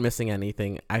 You weren't missing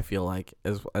anything. I feel like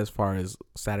as far as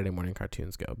Saturday morning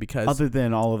cartoons go, because other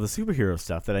than all of the superhero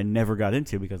stuff that I never got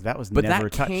into because that was never touched.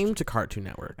 But that came to Cartoon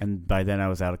Network, and by then I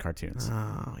was out of cartoons.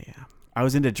 Oh yeah. I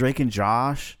was into Drake and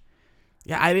Josh.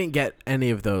 Yeah, I didn't get any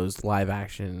of those live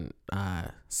action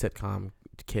sitcom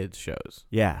kids shows.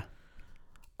 Yeah.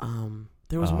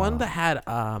 There was one that had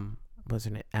what's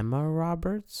her name? Emma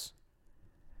Roberts?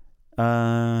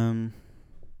 It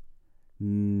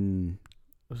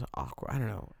was awkward. I don't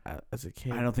know. As a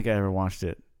kid, I don't think I ever watched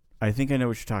it. I think I know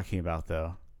what you're talking about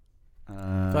though.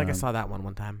 I feel like I saw that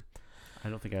one time. I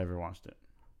don't think I ever watched it.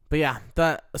 But yeah,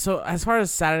 so as far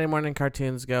as Saturday morning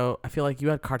cartoons go, I feel like you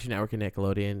had Cartoon Network and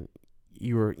Nickelodeon.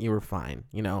 You were fine,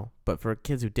 you know. But for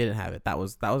kids who didn't have it, that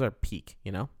was our peak,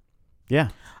 you know. Yeah.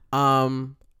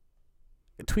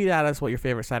 Tweet at us what your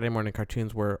favorite Saturday morning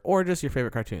cartoons were, or just your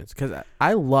favorite cartoons, because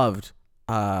I loved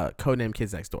Codename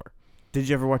Kids Next Door. Did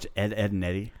you ever watch Ed, Edd n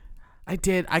Eddy? I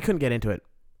did. I couldn't get into it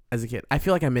as a kid. I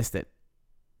feel like I missed it.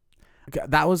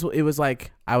 It was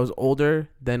like I was older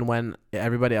than when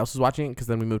everybody else was watching it, because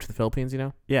then we moved to the Philippines, you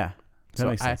know. Yeah, that So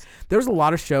makes sense. there was a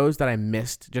lot of shows that I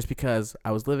missed just because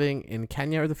I was living in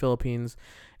Kenya or the Philippines,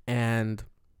 and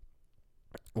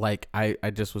like I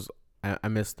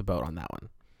missed the boat on that one.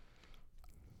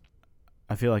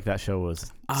 I feel like that show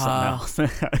was something else.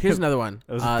 Here's another one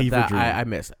It was a fever that dream. I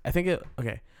missed. I think it.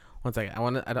 Okay, one second. I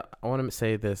want to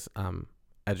say this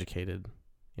educated.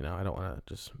 You know, I don't want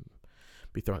to just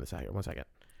be throwing this out here. 1 second.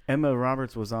 Emma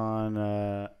Roberts was on.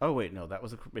 Oh wait, no, that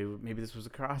was maybe this was a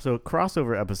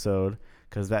crossover episode,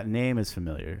 because that name is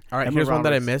familiar. All right, Emma here's one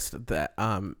that I Roberts- missed that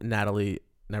Natalie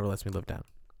Never Lets Me Live Down.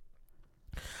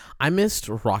 I missed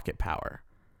Rocket Power.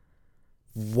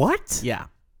 What? Yeah.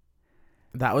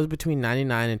 That was between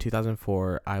 99 and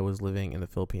 2004. I was living in the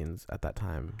Philippines at that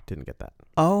time. Didn't get that.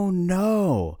 Oh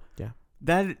no. Yeah.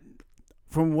 That,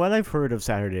 from what I've heard of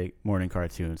Saturday morning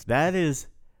cartoons, that is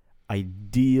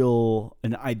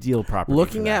an ideal property.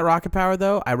 Looking for that. at Rocket Power,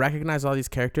 though, I recognize all these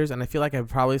characters, and I feel like I've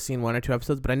probably seen 1 or 2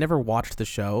 episodes, but I never watched the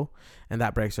show, and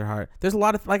that breaks your heart. There's a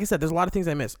lot of, like I said, there's a lot of things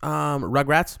I miss.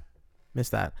 Rugrats,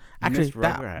 missed that. Actually, missed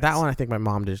Rugrats. that one I think my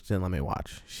mom just didn't let me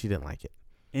watch. She didn't like it.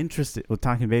 Interesting. Well,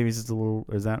 Talking Babies is a little.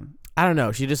 Is that? I don't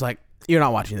know. She just like, you're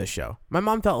not watching this show. My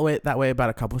mom felt that way about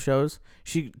a couple shows.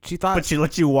 She thought. But she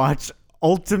let you watch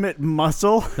Ultimate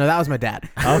Muscle. No, that was my dad.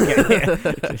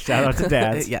 Okay. Shout out to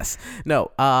dads. Yes.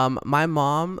 No. My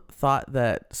mom thought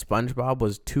that SpongeBob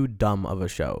was too dumb of a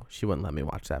show. She wouldn't let me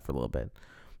watch that for a little bit,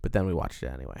 but then we watched it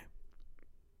anyway.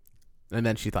 And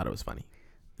then she thought it was funny.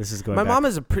 This is going. My back. mom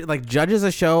is judges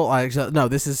a show like, no,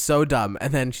 this is so dumb,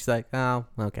 and then she's like, oh,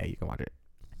 okay, you can watch it.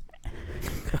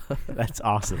 That's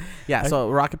awesome. Yeah. So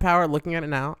Rocket Power. Looking at it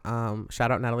now.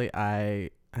 Shout out Natalie.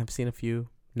 I have seen a few.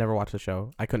 Never watched the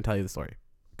show. I couldn't tell you the story.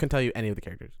 Couldn't tell you any of the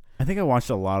characters. I think I watched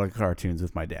a lot of cartoons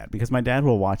with my dad, because my dad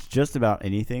will watch just about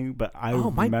anything. But I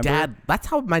my remember dad. That's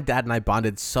how my dad and I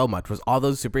bonded so much. Was all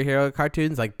those superhero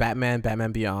cartoons like Batman,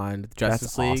 Batman Beyond,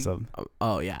 Justice That's League. awesome.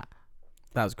 Oh yeah,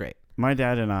 that was great. My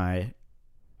dad and I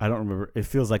don't remember. It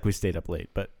feels like we stayed up late,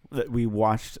 but we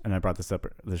watched, and I brought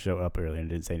the show up earlier and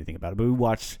didn't say anything about it, but we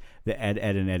watched the Ed,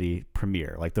 Edd n Eddy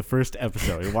premiere, like the first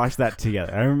episode. We watched that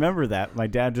together. I remember that. My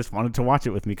dad just wanted to watch it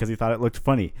with me because he thought it looked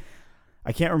funny.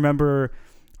 I can't remember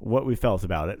what we felt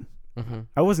about it. Mm-hmm.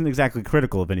 I wasn't exactly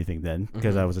critical of anything then,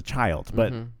 because I was a child,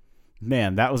 but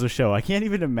man, that was a show. I can't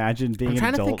even imagine being I'm an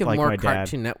trying adult to think of like more my dad.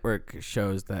 Cartoon Network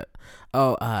shows that.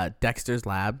 Dexter's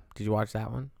Lab. Did you watch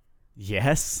that one?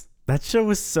 Yes. That show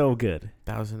was so good.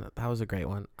 That was a great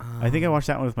one. I think I watched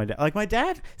that one with my dad. Like, my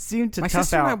dad seemed to my tough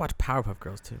sister and I out. watched Powerpuff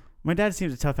Girls too. My dad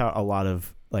seemed to tough out a lot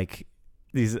of like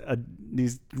these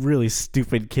really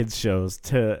stupid kids shows.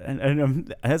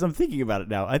 As I'm thinking about it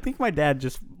now, I think my dad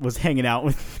just was hanging out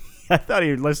with me. I thought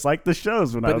he just liked the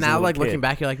shows when I But was a now, little like kid. looking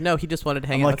back, you're like, no, he just wanted to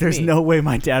hang I'm out like, with there's me. no way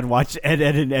my dad watched Ed,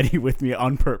 Edd n Eddy with me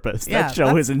on purpose. Yeah, That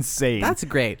show is insane. That's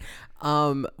great.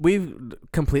 We've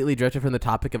completely drifted from the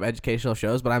topic of educational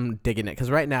shows, but I'm digging it because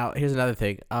right now, here's another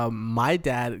thing. My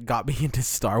dad got me into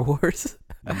Star Wars,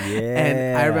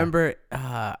 and I remember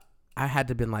I had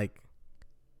to been like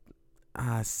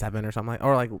 7 or something,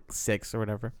 or like 6 or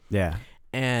whatever. Yeah.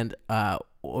 And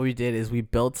what we did is we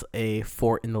built a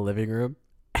fort in the living room,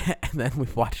 and then we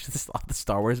watched the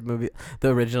Star Wars movie, the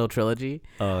original trilogy.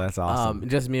 Oh, that's awesome.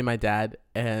 Just me and my dad,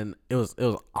 and it was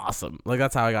awesome. Like,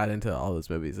 that's how I got into all those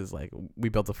movies. Is like we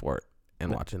built a fort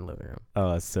and watched it in the living room.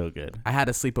 Oh, that's so good. I had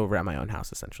a sleepover at my own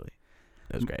house essentially.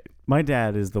 It was great. My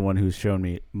dad is the one who's shown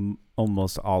me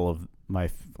almost all of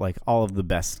all of the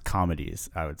best comedies,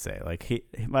 I would say. Like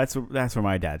that's where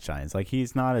my dad shines. Like,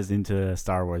 he's not as into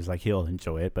Star Wars. Like, he'll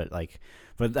enjoy it, but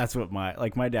that's what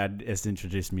my dad has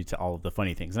introduced me to all of the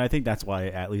funny things. And I think that's why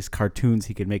at least cartoons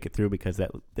he could make it through, because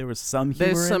there was some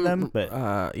humor in them, but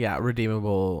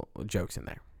redeemable jokes in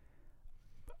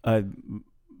there.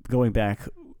 Going back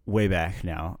way back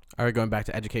now. Are we going back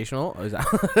to educational? Or is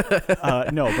that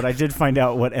No, but I did find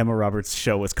out what Emma Roberts'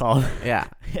 show was called. Yeah.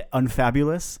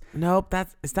 Unfabulous. Nope.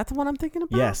 Is that the one I'm thinking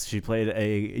about? Yes, she played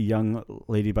a young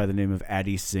lady by the name of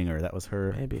Addie Singer. That was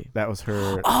her. Maybe. That was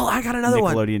her. Oh, I got another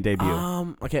one. Nickelodeon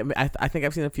debut. Okay. I think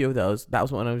I've seen a few of those. That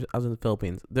was when I was in the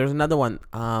Philippines. There's another one.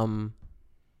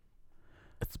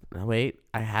 Wait,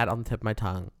 I had it on the tip of my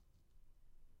tongue.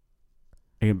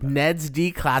 Ned's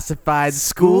Declassified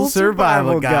School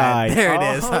Survival Guide. There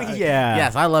it is. Oh, yeah.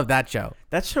 Yes, I love that show.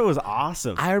 That show was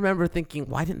awesome. I remember thinking,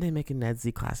 why didn't they make a Ned's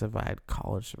Declassified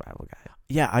College Survival Guide?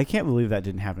 Yeah, I can't believe that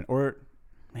didn't happen. Or,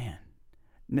 man,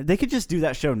 they could just do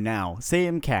that show now.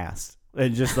 Same cast.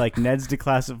 And just like Ned's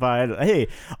Declassified, hey,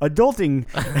 adulting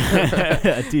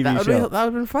a TV show. That would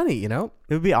have been funny, you know?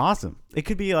 It would be awesome. It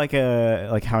could be like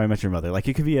How I Met Your Mother. Like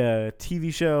it could be a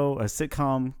TV show, a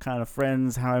sitcom, kind of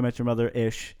Friends, How I Met Your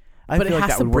Mother-ish. But it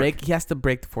has to break. He has to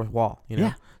break the fourth wall, you know?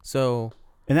 Yeah. So,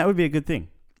 and that would be a good thing.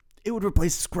 It would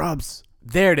replace Scrubs.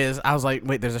 There it is. I was like,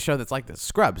 wait, there's a show that's like this.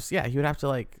 Scrubs. Yeah, he would have to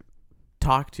like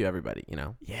talk to everybody, you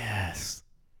know? Yes.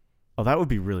 Oh, that would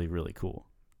be really, really cool.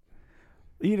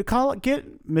 You know,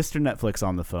 get Mr. Netflix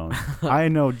on the phone. I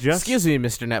know just. Excuse me,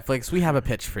 Mr. Netflix. We have a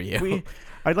pitch for you.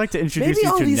 I'd like to introduce Maybe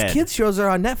you all to these Ned. kids shows are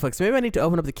on Netflix. Maybe I need to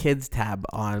open up the kids tab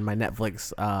on my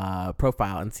Netflix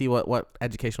profile and see what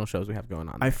educational shows we have going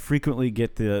on. I frequently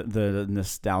get the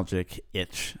nostalgic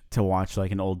itch to watch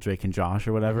like an old Drake and Josh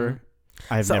or whatever.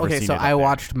 Mm-hmm. I've never seen it. So up I there.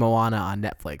 watched Moana on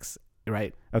Netflix.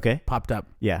 Right? Okay. Popped up.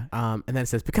 Yeah. And then it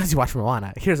says, because you watched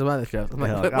Moana, here's some other shows. I'm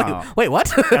like, Oh. wait,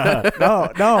 what?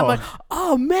 No. I'm like,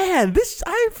 oh man,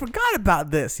 I forgot about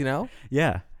this, you know?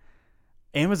 Yeah.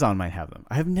 Amazon might have them.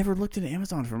 I have never looked at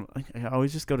Amazon from. I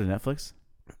always just go to Netflix.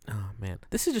 Oh man,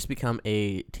 this has just become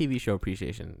a TV show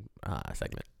appreciation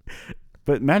segment.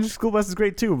 But Magic School Bus is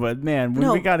great too. But man, when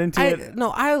we got into it,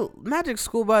 Magic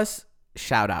School Bus,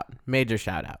 shout out, major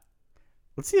shout out.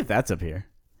 Let's see if that's up here.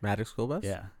 Magic School Bus.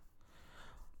 Yeah.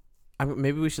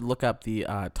 Maybe we should look up the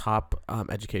top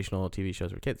educational TV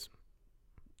shows for kids.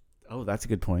 Oh, that's a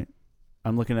good point.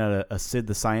 I'm looking at a Sid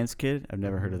the Science Kid. I've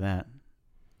never heard of that.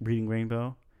 Reading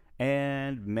Rainbow.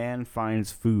 And Man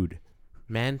Finds Food.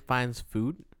 Man Finds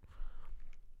Food?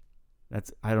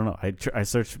 I don't know. I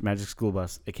searched Magic School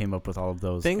Bus. It came up with all of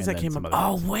those. Things that came up.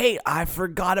 Oh, wait. I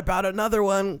forgot about another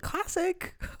one.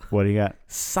 Classic. What do you got?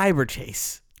 Cyber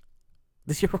Chase.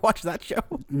 Did you ever watch that show?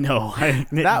 No.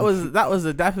 That was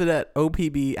a definite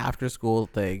OPB after school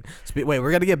thing. Wait,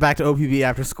 we're gonna get back to OPB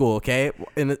after school, okay?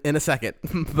 In a second,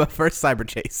 but first, Cyber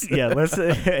Chase. Yeah, let's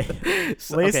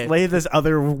lay this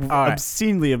other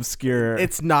obscenely obscure.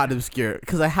 It's not obscure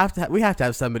because we have to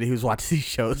have somebody who's watched these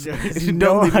shows. Don't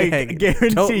No, leave me I hanging.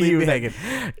 guarantee Don't leave you me that-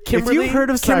 hanging. Kimberly, if you've heard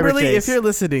of Cyber Kimberly, Chase, if you're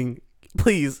listening,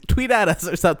 please tweet at us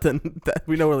or something that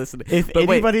we know we're listening. If But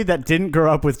wait, anybody that didn't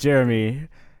grow up with Jeremy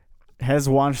has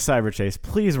watched Cyber Chase,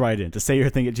 please write in to say your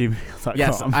thing at gmail.com.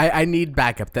 yes, I need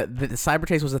backup. That the Cyber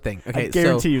Chase was a thing. Okay, I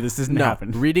guarantee you this doesn't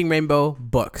happen. Reading Rainbow,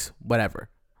 books, whatever.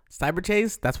 Cyber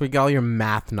Chase, that's where you get all your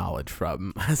math knowledge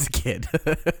from as a kid.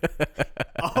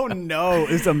 Oh no,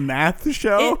 it's a math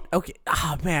show? Okay.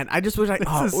 Oh man, I just wish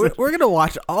we're gonna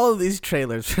watch all of these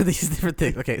trailers for these different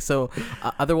things. Okay, so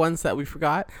other ones that we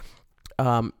forgot,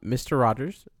 Mr.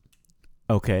 Rogers.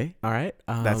 Okay. All right.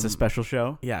 That's a special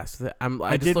show? Yes. I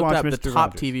did just looked watch up the Mr.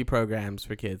 top Rogers. TV programs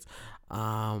for kids.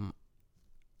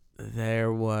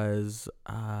 There was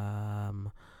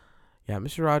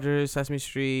Mr. Rogers, Sesame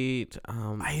Street.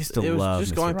 I used to it was love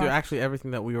just Mr. going through Rogers. actually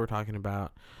everything that we were talking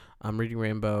about. Reading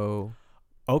Rainbow.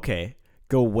 Okay.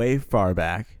 Go way far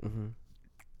back. Mm-hmm.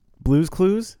 Blue's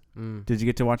Clues? Mm. Did you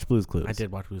get to watch Blue's Clues? I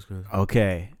did watch Blue's Clues.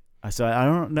 Okay. So I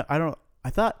don't know. I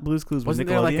thought Blue's Clues was Wasn't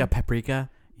there like Nickelodeon. a paprika?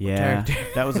 Yeah, character?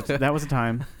 that was a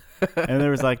time. And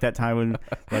there was like that time when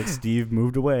like Steve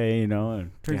moved away, you know, and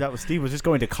turns out Steve was just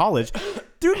going to college.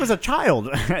 Dude was a child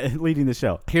leading the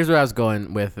show. Here's where I was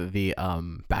going with the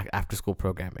back after school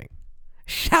programming.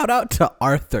 Shout out to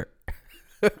Arthur.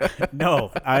 No,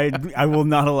 I will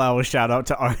not allow a shout out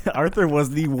to Arthur. Arthur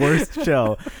was the worst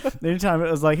show. Anytime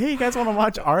it was like, hey, you guys want to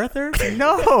watch Arthur?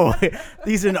 No,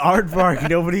 he's an aardvark.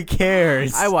 Nobody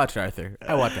cares. I watched Arthur.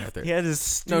 He had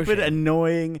his No stupid, shame.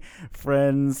 annoying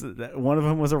friends. One of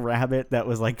them was a rabbit that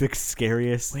was like the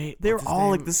scariest. Wait, they were what's his all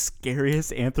like name? the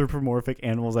scariest anthropomorphic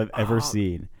animals I've ever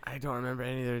seen. I don't remember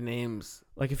any of their names.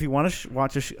 Like if you want to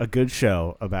watch a good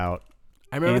show about,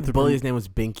 I remember the bully's name was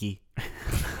Binky.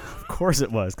 of course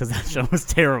it was, because that show was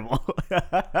terrible.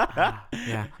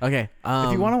 Yeah. Okay.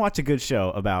 If you want to watch a good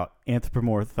show about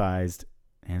anthropomorphized,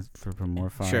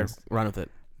 sure, run with it.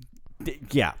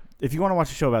 Yeah. If you want to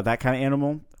watch a show about that kind of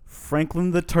animal,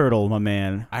 Franklin the Turtle, my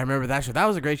man. I remember that show. That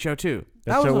was a great show too.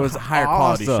 That show was a higher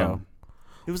quality awesome. show.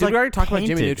 It was Did like we already talk about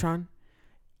Jimmy painted. Neutron?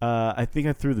 I think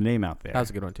I threw the name out there. That was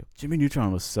a good one too. Jimmy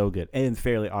Neutron was so good, and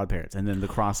Fairly Odd Parents, and then the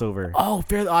crossover. Oh,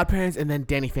 Fairly Odd Parents, and then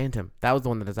Danny Phantom. That was the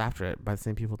one that was after it by the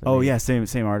same people. Oh yeah, same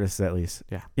artists at least.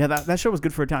 Yeah. That show was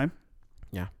good for a time.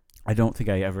 Yeah. I don't think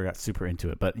I ever got super into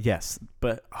it, but yes.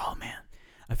 But oh man,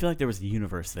 I feel like there was a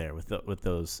universe there with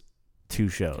those two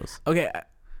shows. Okay,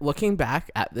 looking back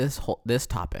at this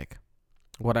topic,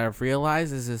 what I've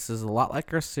realized is this is a lot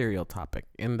like our cereal topic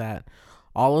in that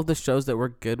all of the shows that were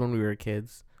good when we were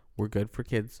kids were good for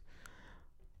kids.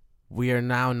 We are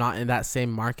now not in that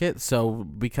same market, so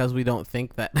because we don't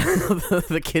think that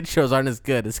the kid shows aren't as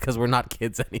good, it's because we're not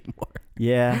kids anymore.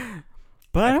 Yeah,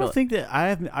 but I don't think that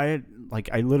I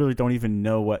literally don't even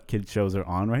know what kids shows are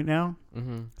on right now,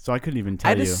 so I couldn't even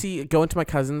tell you. I just go into my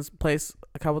cousin's place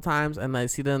a couple times, and I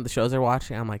see the shows they're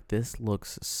watching. I'm like, this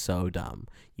looks so dumb.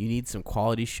 You need some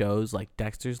quality shows like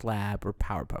Dexter's Lab or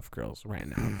Powerpuff Girls right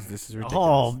now. 'Cause this is ridiculous.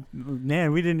 Oh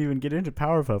man, we didn't even get into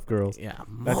Powerpuff Girls. Yeah,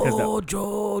 That's 'cause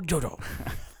Mojo Jojo.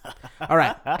 All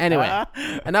right. Anyway,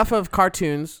 enough of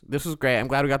cartoons. This was great. I'm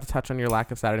glad we got to touch on your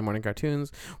lack of Saturday morning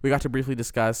cartoons. We got to briefly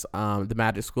discuss the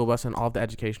Magic School Bus and all of the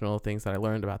educational things that I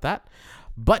learned about that.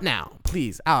 But now,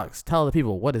 please, Alex, tell the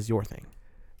people, what is your thing?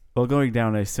 Well, going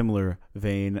down a similar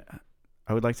vein,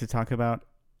 I would like to talk about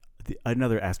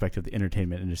another aspect of the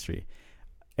entertainment industry.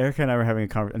 Erica and I were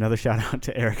having another shout out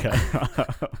to Erica.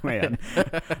 Man.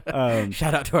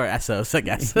 Shout out to our SOs, I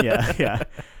guess. Yeah.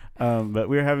 But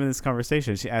we were having this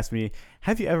conversation. She asked me,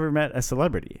 have you ever met a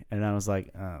celebrity? And I was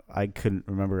like, I couldn't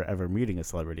remember ever meeting a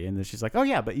celebrity. And then she's like, oh,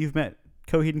 yeah, but you've met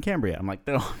Coheed and Cambria. I'm like,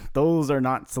 those are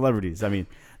not celebrities. I mean,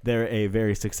 they're a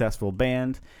very successful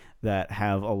band that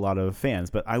have a lot of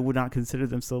fans, but I would not consider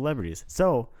them celebrities.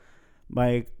 So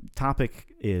my topic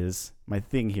is, my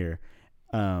thing here,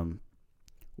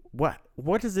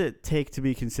 what does it take to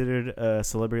be considered a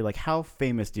celebrity? Like, how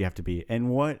famous do you have to be? And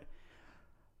what,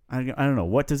 I don't know,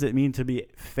 what does it mean to be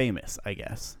famous, I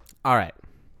guess? All right.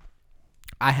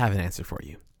 I have an answer for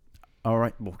you. All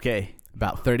right. Okay.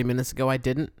 About 30 minutes ago, I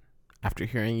didn't. After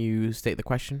hearing you state the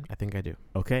question, I think I do.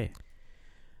 Okay.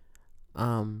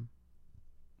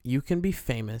 You can be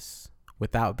famous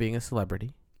without being a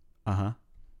celebrity. Uh-huh.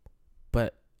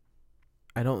 But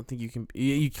I don't think you can.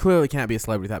 You clearly can't be a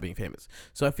celebrity without being famous.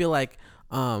 So I feel like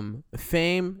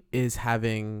fame is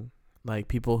having like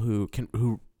people who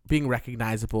being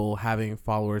recognizable, having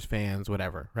followers, fans,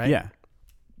 whatever, right? Yeah.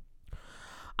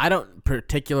 I don't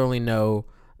particularly know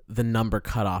the number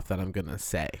cutoff that I'm gonna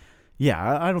say.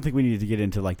 Yeah, I don't think we need to get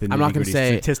into like the I'm not gonna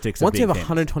say statistics. Once you have famous.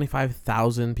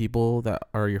 125,000 people that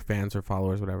are your fans or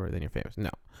followers, whatever, then you're famous. No.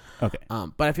 Okay.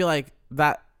 But I feel like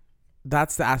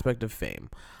that's the aspect of fame.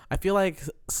 I feel like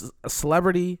a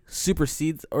celebrity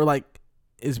supersedes or like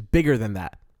is bigger than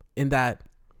that in that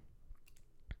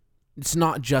it's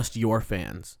not just your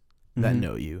fans that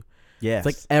know you. Yeah. It's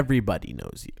like everybody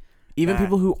knows you. Even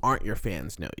people who aren't your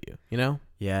fans know you, you know?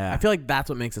 Yeah. I feel like that's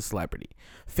what makes a celebrity.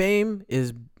 Fame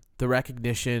is the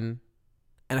recognition,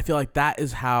 and I feel like that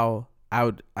is how I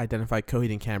would identify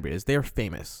Coheed and Cambria is they're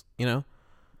famous, you know?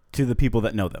 To the people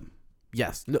that know them.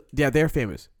 Yes. No, yeah, they're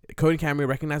famous. Coheed and Cambria,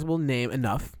 recognizable name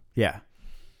enough. Yeah.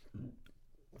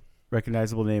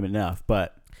 Recognizable name enough,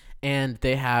 but... And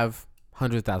they have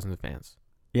hundreds of thousands of fans.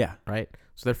 Yeah. Right?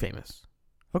 So they're famous.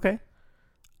 Okay.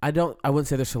 I wouldn't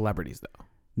say they're celebrities, though.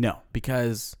 No.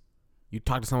 Because you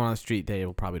talk to someone on the street, they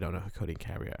will probably don't know who Coheed and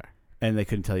Cambria are. And they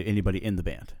couldn't tell you anybody in the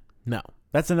band. No.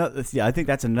 That's another... Yeah, I think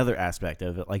that's another aspect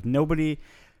of it. Like, nobody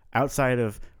outside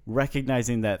of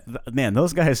recognizing that, man,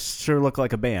 those guys sure look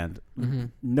like a band. Mm-hmm.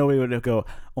 Nobody would go,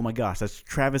 oh my gosh, that's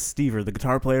Travis Stever, the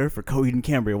guitar player for Coheed and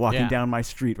Cambria, walking down my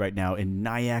street right now in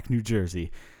Nyack, New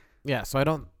Jersey. Yeah, so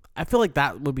I feel like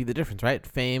that would be the difference, right?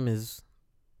 Fame is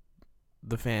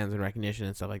the fans and recognition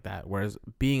and stuff like that, whereas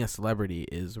being a celebrity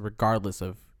is regardless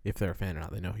of if they're a fan or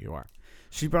not, they know who you are.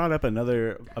 She brought up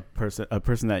a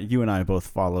person that you and I both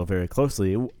follow very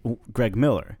closely, Greg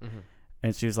Miller. Mm-hmm.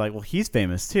 And she was like, well, he's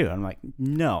famous too. I'm like,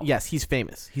 no. Yes, he's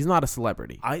famous. He's not a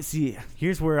celebrity. I see.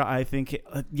 Here's where I think,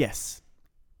 yes.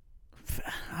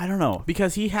 I don't know.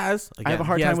 Because he has, again, I have a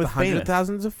hard time with hundreds of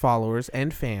thousands of followers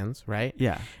and fans, right?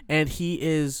 Yeah. And he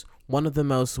is one of the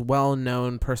most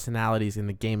well-known personalities in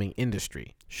the gaming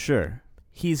industry. Sure.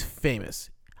 He's famous.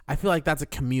 I feel like that's a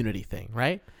community thing,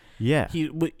 right? Yeah.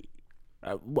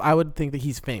 I would think that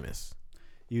he's famous.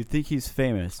 You'd think he's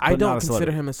famous. But I don't not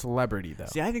consider him a celebrity, though.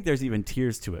 See, I think there's even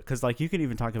tiers to it. Because, like, you can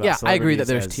even talk about celebrities. Yeah, I agree that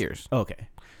there's tiers. Okay.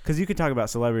 Because you could talk about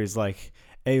celebrities like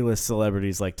A-list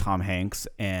celebrities like Tom Hanks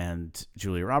and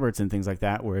Julia Roberts and things like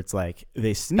that, where it's like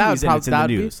they sneeze and it's in the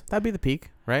news. That'd be the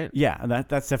peak, right? Yeah,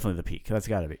 that's definitely the peak. That's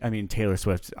got to be. I mean, Taylor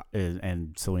Swift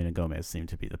and Selena Gomez seem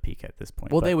to be the peak at this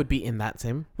point. Well, they would be in that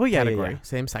same category,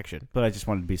 same section. But I just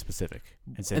wanted to be specific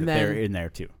and say that they're in there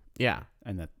too. Yeah.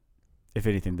 And that, if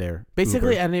anything, they're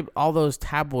basically all those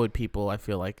tabloid people. I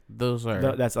feel like those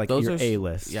are that's like your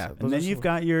A-list. Yeah, and then you've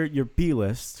got your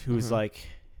B-list, who's like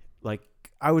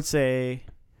I would say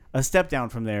a step down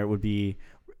from there would be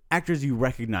actors you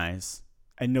recognize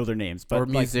know their names, but or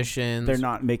musicians. they're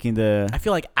not making the I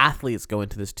feel like athletes go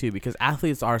into this too because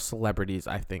athletes are celebrities,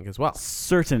 I think, as well.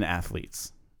 certain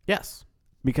athletes. Yes.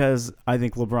 Because I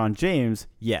think LeBron James,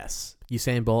 yes.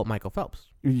 Usain Bolt, Michael Phelps.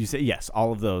 You say yes,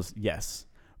 all of those, yes.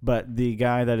 But the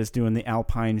guy that is doing the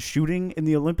alpine shooting in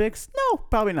the Olympics, no,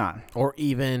 probably not. Or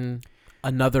even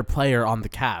another player on the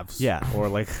Cavs. Yeah, or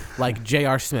like like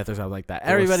J.R. Smith or something like that. or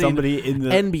Everybody, somebody in the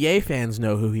NBA fans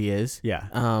know who he is. yeah.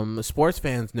 Sports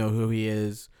fans know who he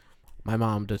is. My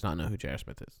mom does not know who J.R.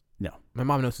 Smith is. No. My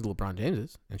mom knows who LeBron James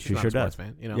is, and she's She not sure a sports does.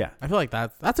 fan. You know, Yeah. I feel like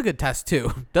that's a good test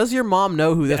too. Does your mom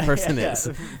know who this person Yeah. is?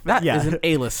 That Yeah. is an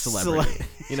A-list celebrity.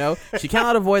 You know, she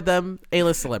cannot avoid them.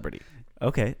 A-list celebrity.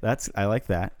 Okay, I like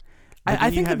that. But then I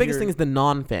you think the have biggest your- thing is the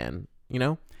non-fan. You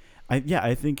know, I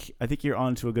think you're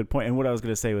on to a good point. And what I was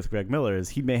going to say with Greg Miller is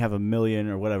he may have 1 million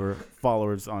or whatever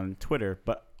followers on Twitter,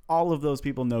 but all of those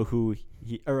people know who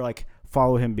he or like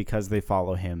follow him because they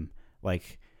follow him,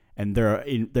 like, and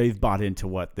they've bought into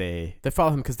what they. they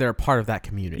follow him because they're a part of that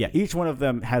community. Yeah, each one of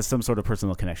them has some sort of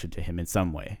personal connection to him in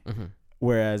some way. Mm-hmm.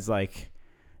 Whereas like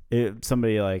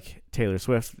somebody like Taylor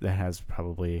Swift that has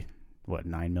probably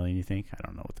 9 million, you think? I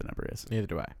don't know what the number is. Neither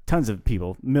do I. Tons of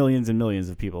people, millions and millions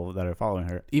of people that are following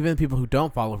her. Even people who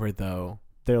don't follow her, though,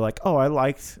 They're like, oh, I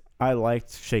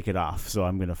liked Shake It Off, so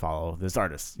I'm gonna follow this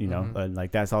artist, you know, Mhm. and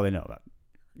like that's all they know about,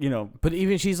 you know. but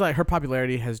even she's like, her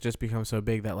popularity has just become so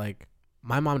big that like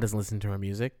my mom doesn't listen to her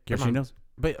music. Your But mom she knows.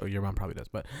 but your mom probably does.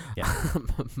 But Yeah.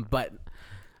 but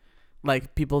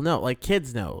like people know, like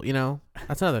kids know. You know,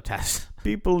 that's another test.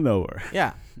 People know her.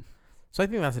 Yeah. So I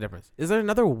think that's the difference. Is there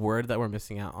another word that we're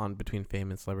missing out on between fame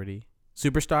and celebrity?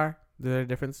 Superstar? Is there a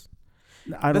difference?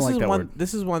 I don't like that one. word.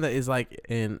 This is one that is like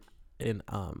in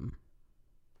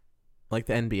like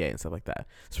the NBA and stuff like that.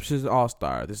 So this is all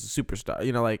star. This is superstar.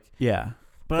 You know, like Yeah,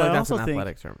 but like I that's also an think.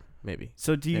 athletic term, maybe.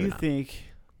 So do Maybe you not. think?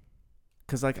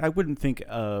 Because like I wouldn't think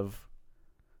of.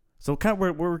 So kind of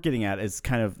where we're getting at is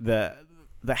kind of the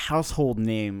household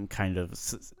name kind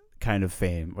of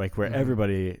fame, like where Mhm.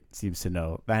 everybody seems to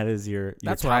know. That is your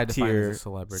That's top what I define tier as a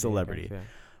celebrity. celebrity. I guess,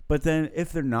 But then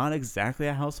if they're not exactly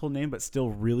a household name but still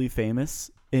really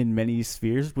famous in many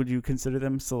spheres, would you consider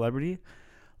them celebrity?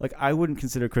 Like I wouldn't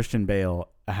consider Christian Bale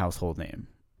a household name,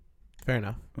 yeah. Fair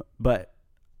enough. but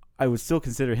I would still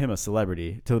consider him a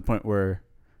celebrity to the point where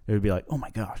it would be like, oh my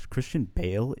gosh, Christian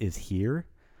Bale is here?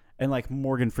 And like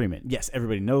Morgan Freeman. Yes,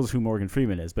 everybody knows who Morgan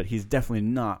Freeman is, but he's definitely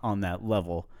not on that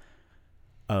level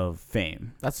of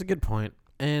fame. That's a good point.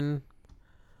 And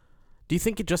do you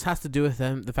think it just has to do with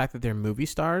them, the fact that they're movie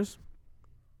stars?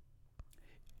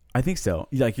 I think so.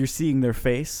 Like you're seeing their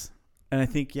face, and I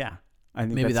think I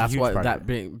think Maybe a that's huge what part of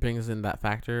that brings in that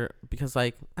factor. Because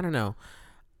like I don't know,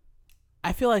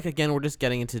 I feel like again we're just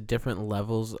getting into different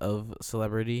levels of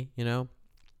celebrity, you know,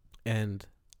 and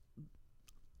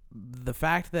the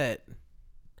fact that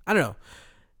I don't know,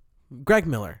 Greg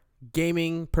Miller,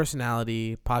 gaming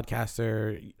personality,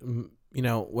 podcaster, you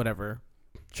know, whatever.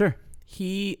 Sure.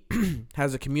 He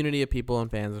has a community of people and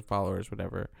fans and followers,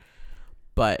 whatever.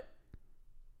 But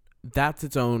that's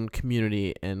its own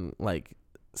community and like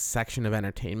section of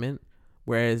entertainment.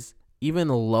 Whereas even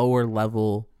lower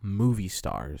level movie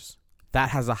stars, that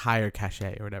has a higher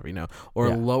cachet or whatever, you know, or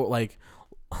Yeah. low like,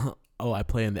 oh, I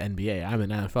play in the NBA. I'm an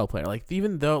NFL player. Like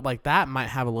even though like that might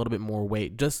have a little bit more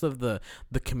weight, just of the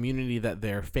community that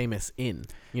they're famous in,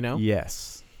 you know.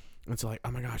 Yes. And so like,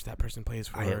 oh my gosh, that person plays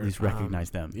for. I at least recognize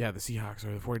them. Yeah, the Seahawks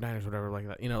or the 49ers, whatever, like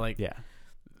that. You know, like Yeah.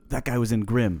 That guy was in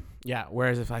Grimm. yeah.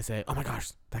 Whereas if I say, oh my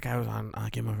gosh, that guy was on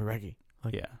Game Over Reggie.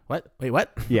 Like, Yeah. what? Wait,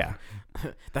 what? Yeah.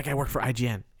 That guy worked for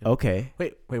IGN. Okay.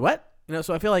 Wait, what? You know,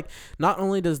 so I feel like not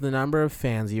only does the number of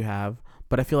fans you have,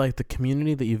 but I feel like the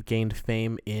community that you've gained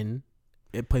fame in,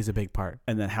 it plays a big part.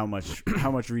 And then how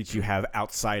much reach you have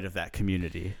outside of that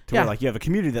community? To Yeah. where like you have a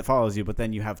community that follows you, but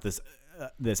then you have this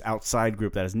outside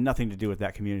group that has nothing to do with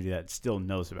that community that still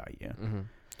knows about you. Mm-hmm.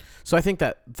 So I think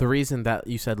that the reason that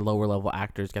you said lower level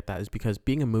actors get that is because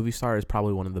being a movie star is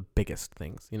probably one of the biggest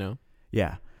things, you know?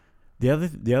 Yeah. The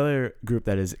other group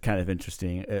that is kind of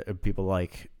interesting, people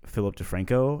like Philip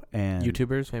DeFranco and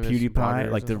YouTubers, famous PewDiePie,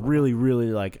 bloggers like and the stuff really, really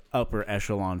like upper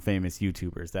echelon famous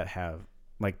YouTubers that have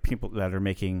like people that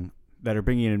are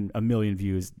bringing in 1 million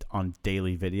views on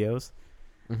daily videos.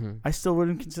 Mm-hmm. I still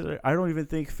wouldn't consider. I don't even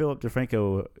think Philip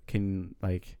DeFranco can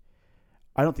like.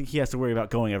 I don't think he has to worry about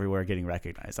going everywhere getting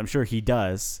recognized. I'm sure he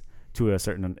does to a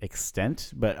certain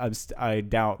extent, but I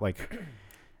doubt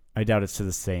it's to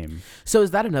the same. So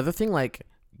is that another thing, like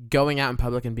going out in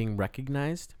public and being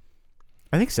recognized?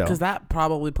 I think so. Because that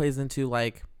probably plays into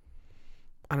like,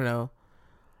 I don't know.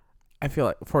 I feel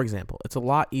like, for example, it's a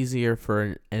lot easier for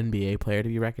an NBA player to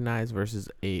be recognized versus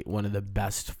one of the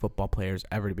best football players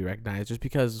ever to be recognized, just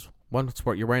because one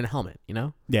sport you're wearing a helmet, you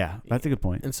know? Yeah, that's a good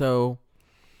point. And so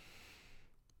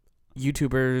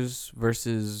YouTubers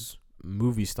versus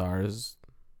movie stars.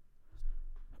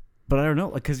 But I don't know,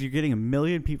 like, because you're getting 1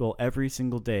 million people every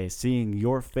single day seeing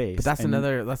your face. But that's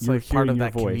that's you're like part of hearing your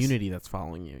that voice. community that's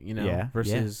following you, you know? Yeah,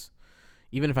 Versus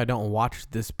even if I don't watch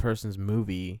this person's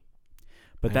movie.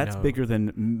 But I that's know. bigger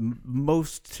than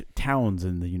most towns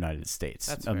in the United States.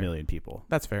 That's 1 fair. million people.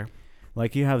 That's fair.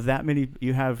 Like, you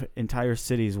have entire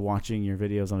cities watching your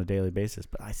videos on a daily basis,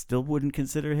 but I still wouldn't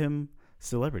consider him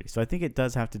celebrity. So I think it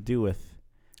does have to do with,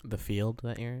 The field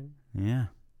that you're in. yeah,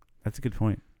 that's a good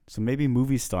point. So maybe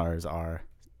movie stars are,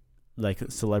 like,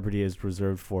 celebrity is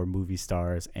reserved for movie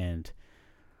stars and,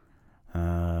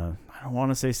 I don't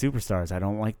want to say superstars. I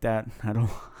don't like that.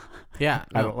 Yeah.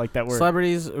 I no. don't like that word.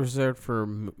 Celebrities are reserved for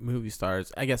movie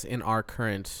stars, I guess, in our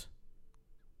current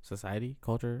society,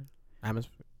 culture,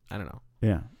 atmosphere. I don't know.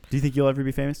 Yeah. Do you think you'll ever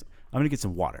be famous? I'm going to get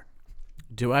some water.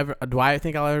 Do I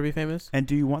think I'll ever be famous? And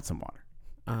do you want some water?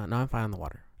 No, I'm fine on the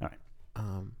water. All right.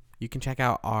 You can check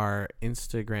out our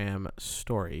Instagram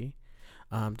story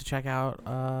to check out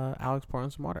Alex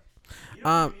pouring some water. You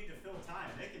don't need to fill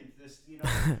time. They can just,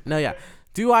 No, yeah.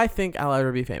 Do I think I'll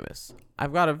ever be famous?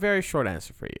 I've got a very short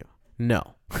answer for you.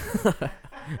 No.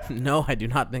 No, I do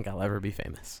not think I'll ever be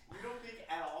famous. You don't think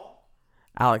at all?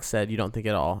 Alex said you don't think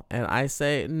at all. And I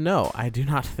say, no, I do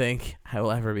not think I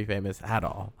will ever be famous at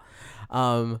all.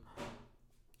 I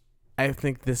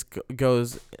think this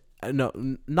goes... No,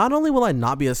 not only will I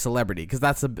not be a celebrity, because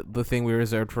that's the thing we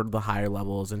reserved for the higher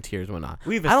levels and tiers and whatnot.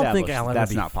 I don't think I'll ever that's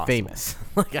be not possible. famous.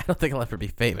 Like, I don't think I'll ever be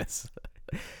famous.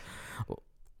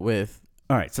 With...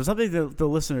 All right, so something that the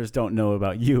listeners don't know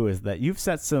about you is that you've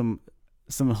set some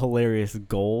hilarious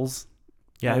goals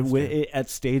at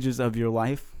stages of your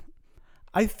life.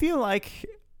 I feel like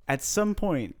at some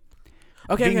point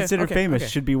being considered famous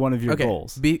should be one of your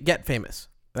goals. Get famous.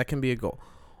 That can be a goal.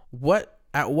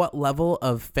 At what level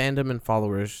of fandom and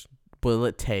followers will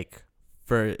it take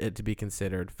for it to be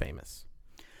considered famous?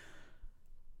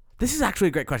 This is actually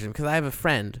a great question because I have a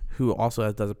friend who also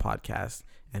does a podcast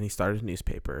and he started a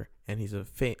newspaper and he's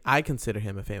I consider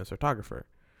him a famous photographer.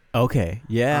 Okay,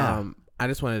 yeah. I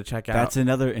just wanted to check out. That's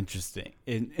another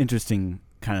interesting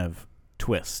kind of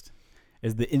twist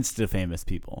is the Insta famous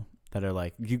people that are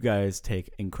like, you guys take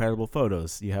incredible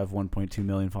photos. You have 1.2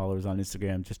 million followers on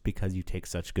Instagram just because you take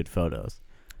such good photos.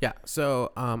 Yeah.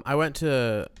 So I went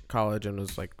to college and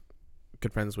was like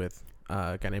good friends with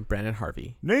a guy named Brandon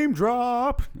Harvey. Name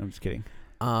drop. I'm just kidding.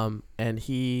 And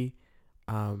he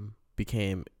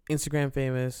became Instagram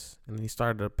famous, and he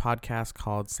started a podcast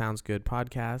called Sounds Good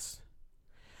Podcast.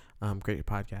 Great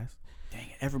podcast. Dang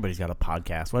it, everybody's got a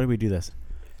podcast. Why do we do this?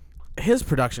 His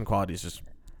production quality is just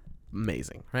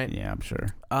amazing, right? Yeah, I'm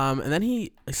sure. And then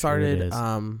he started Sure it is.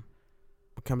 a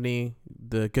company,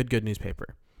 the Good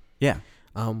newspaper. Yeah.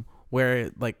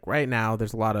 Where like right now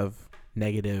there's a lot of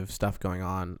negative stuff going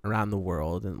on around the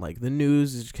world, and like the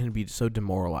news can be so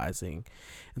demoralizing,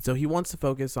 and so he wants to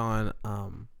focus on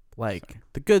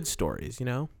the good stories. You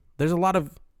know, there's a lot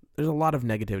of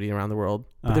negativity around the world,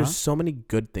 but there's so many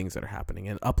good things that are happening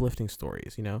and uplifting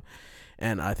stories. You know,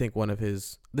 and I think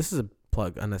this is a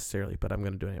plug unnecessarily, but I'm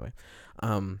gonna do it anyway.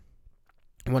 One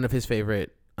of his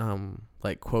favorite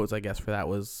quotes, I guess, for that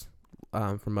was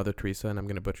from Mother Teresa, and I'm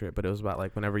gonna butcher it, but it was about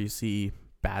like whenever you see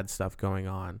bad stuff going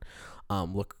on,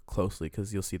 look closely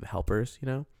because you'll see the helpers, you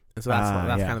know. And so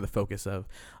that's kind of the focus of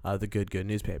the Good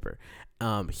newspaper.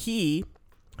 He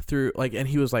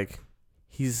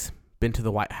he's been to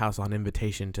the White House on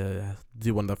invitation to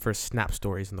do one of the first Snap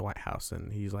stories in the White House,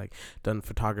 and he's like done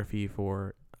photography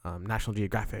for National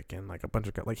Geographic and like a bunch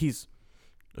of he's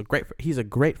a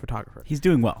great photographer. He's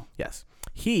doing well. Yes,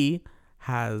 he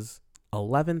has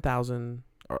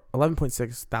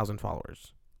 11.6 thousand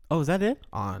followers. Oh, is that it?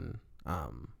 On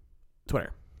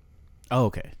Twitter. Oh,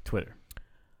 okay. Twitter.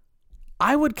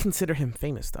 I would consider him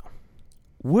famous, though.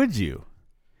 Would you?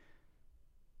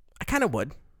 I kind of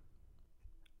would.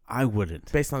 I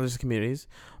wouldn't. Based on his communities.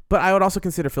 But I would also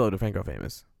consider Philo DeFranco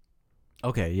famous.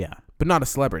 Okay, yeah. But not a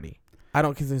celebrity. I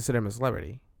don't consider him a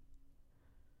celebrity.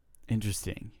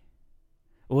 Interesting.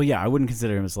 Well, yeah, I wouldn't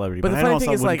consider him a celebrity. But the funny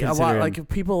thing is, like, a lot, him... like,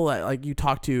 people that, like, you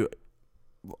talk to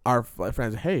our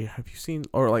friends, hey, have you seen,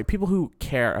 or, like, people who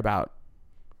care about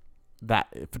that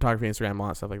photography, Instagram, all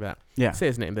that stuff like that. Yeah. Say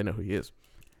his name, they know who he is.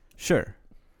 Sure.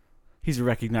 He's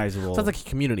recognizable. Sounds like a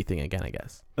community thing again, I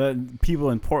guess. People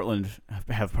in Portland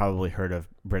have probably heard of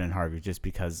Brennan Harvey just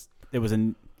because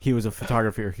he was a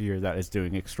photographer here that is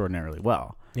doing extraordinarily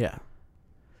well. Yeah.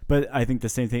 But I think the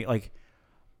same thing. Like,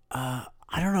 I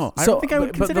don't know. I So, don't think I would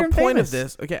but consider the him point famous.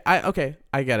 of this,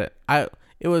 I get it.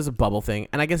 It was a bubble thing,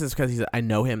 and I guess it's because I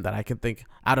know him that I can think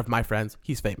out of my friends,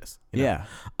 he's famous. you know?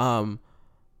 Yeah.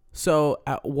 So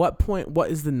at what point? What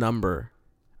is the number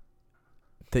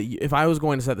that if I was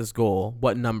going to set this goal,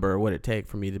 what number would it take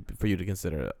for you to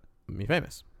consider me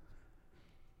famous?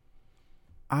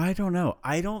 I don't know.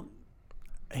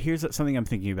 Here's something I'm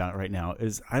thinking about right now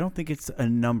is I don't think it's a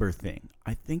number thing.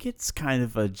 I think it's kind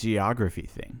of a geography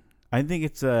thing. I think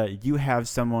it's you have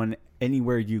someone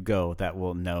anywhere you go that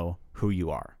will know who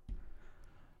you are.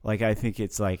 Like, I think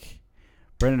it's like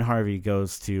Brendan Harvey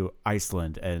goes to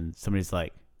Iceland and somebody's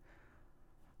like,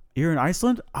 "You're in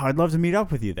Iceland? Oh, I'd love to meet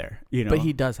up with you there." You know, But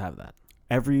he does have that.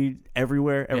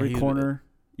 everywhere, every corner.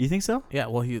 You think so? Yeah,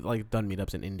 well, he like done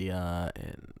meetups in India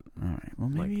and All right. Well,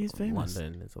 maybe like he's famous.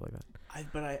 London and stuff like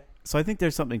that. So I think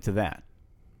there's something to that.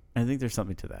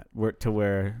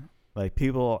 Where like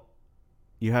people,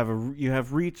 you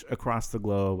have reach across the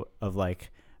globe of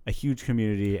like a huge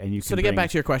community, and you. So can to get bring- back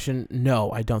to your question, no,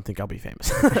 I don't think I'll be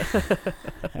famous,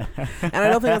 and I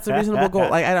don't think that's a reasonable goal.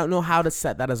 Like, I don't know how to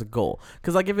set that as a goal,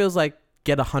 because like if it was like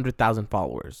get 100,000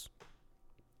 followers,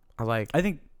 I was like, I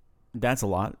think that's a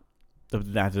lot.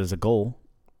 That is a goal,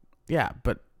 yeah,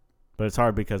 but but it's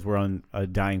hard because we're on a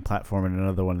dying platform and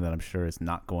another one that I'm sure is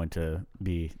not going to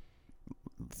be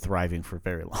thriving for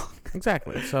very long.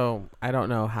 exactly. So I don't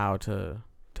know how to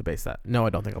base that. No,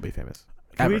 I don't think I'll be famous.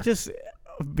 Can we Ever. just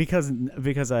because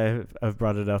I've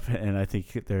brought it up and I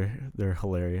think they're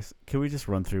hilarious. Can we just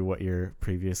run through what your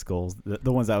previous goals,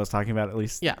 the ones I was talking about at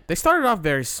least? Yeah, they started off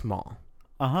very small.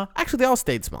 Actually, they all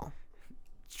stayed small.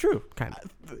 It's true. Kind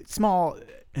of. Small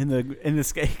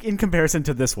in comparison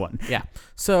to this one. Yeah.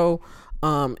 So,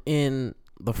 in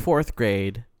the 4th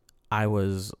grade, I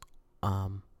was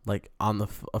like on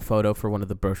a photo for one of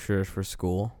the brochures for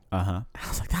school. I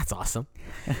was like, that's awesome.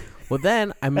 Well,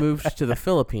 then I moved to the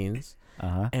Philippines,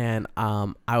 and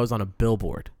I was on a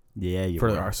billboard. Yeah, you for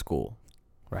were. our school,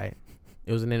 right?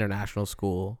 It was an international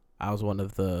school. I was one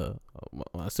of the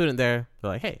a student there.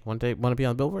 They're like, hey, one day want to be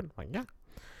on the billboard? I'm like, yeah,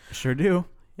 Sure do.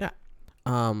 yeah.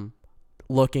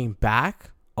 Looking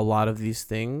back, a lot of these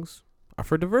things are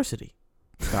for diversity.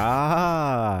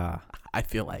 Ah. I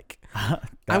feel like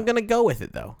I'm gonna go with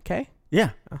it though. Okay.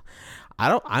 Yeah.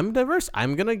 I'm diverse.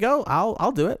 I'm gonna go.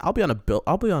 I'll do it. I'll be on a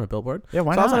billboard. Yeah,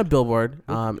 why So I was on a not? billboard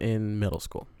in middle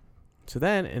school. So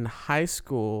then in high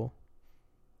school,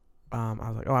 I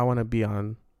was like, oh, I want to be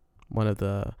on one of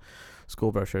the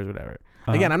school brochures, whatever.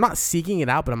 Again, I'm not seeking it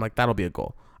out, but I'm like, that'll be a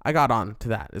goal. I got on to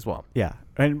that as well. Yeah.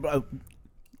 And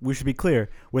we should be clear,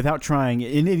 without trying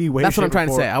in any way. That's what I'm shape, or trying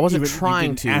to form, say. I wasn't you trying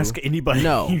didn't to ask anybody.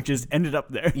 No. You just ended up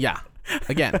there. Yeah.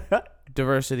 Again,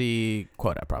 diversity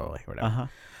quota probably or whatever.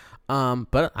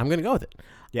 But I'm gonna go with it.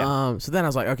 Yeah. So then I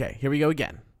was like, okay, here we go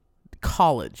again.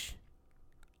 College.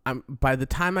 By the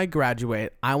time I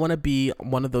graduate, I want to be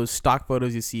one of those stock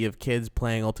photos you see of kids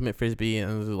playing ultimate frisbee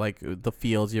and like the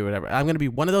fields or whatever. I'm gonna be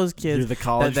one of those kids. Do the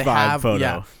college that vibe photo.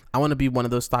 Yeah, I want to be one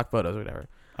of those stock photos or whatever.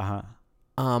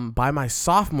 By my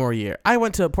sophomore year, I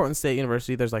went to Portland State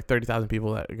University. There's like 30,000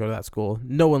 people that go to that school.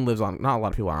 No one lives on. Not a lot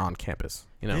of people are on campus.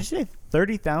 You know. Did you say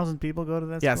 30,000 people go to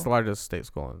that? Yeah, it's the school? largest state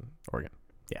school in Oregon.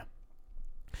 Yeah.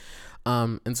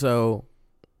 And so,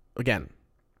 again,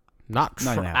 not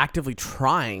gonna happen. actively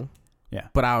trying. Yeah.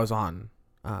 But I was on,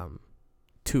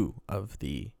 2 of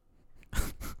the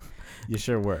You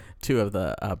sure were.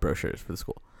 brochures for the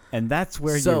school. And that's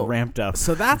where So- you ramped up.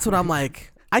 So that's what I'm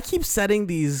like. I keep setting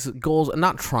these goals and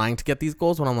not trying to get these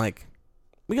goals when I'm like,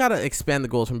 we got to expand the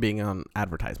goals from being on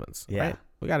advertisements. Yeah. Right?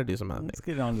 We got to do some other Let's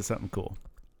things. get on to something cool.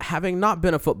 Having not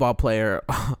been a football player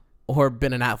or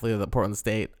been an athlete at Portland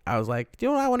State, I was like, do you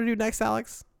know what I want to do next,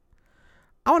 Alex?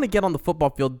 I want to get on the football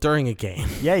field during a game.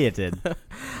 Yeah, you did.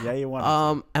 Yeah, you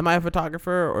wanted Am I a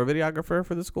photographer or videographer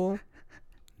for the school?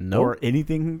 Nope. Or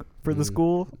anything for the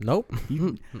school. Nope.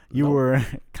 You Nope. were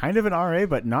kind of an RA,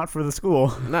 but not for the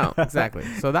school. No, exactly.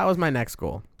 So that was my next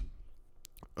goal.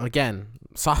 Again,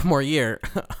 sophomore year,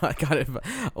 I got it.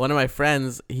 One of my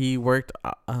friends, he worked,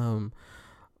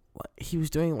 he was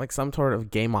doing like some sort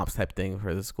of game ops type thing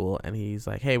for the school, and he's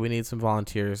like, hey, we need some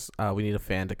volunteers. We need a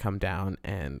fan to come down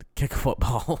and kick a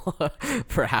football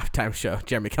for a halftime show.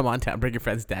 Jeremy, come on down. Bring your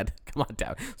friend's dad. Come on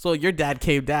down. So your dad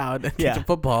came down and kicked a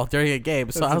football during a game.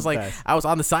 So That's I was the like, best. I was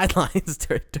on the sidelines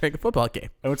during a football game.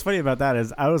 And what's funny about that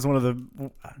is I was one of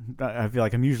the, I feel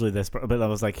like I'm usually this, but I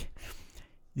was like,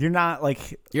 you're not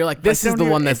like, You're like, this is the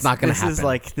one that's not going to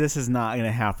happen. This is not going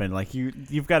to happen. Like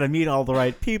you've got to meet all the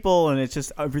right people, and it's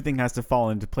just everything has to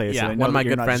fall into place. Yeah, and I one know of my that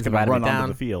you're good not friends just gonna invited me run onto down.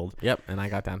 the field. Yep, and I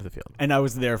got down to the field. And I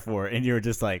was there for it, and you were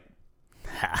just like,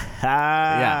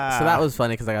 Yeah, so that was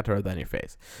funny because I got to rub that in your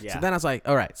face. Yeah. So then I was like,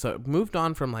 all right, so it moved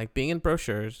on from like being in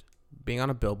brochures, being on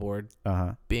a billboard,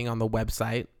 being on the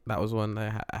website. That was when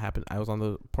that happened. I was on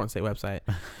the Portland State website.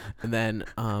 And then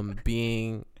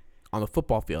being on the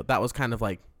football field. That was kind of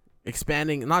like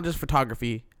expanding, not just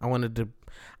photography. I want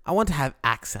to have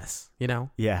access, you know?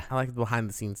 Yeah. I like the behind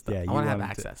the scenes stuff. Yeah, I want to have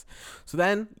access. So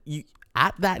then you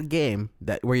at that game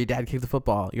where your dad kicked the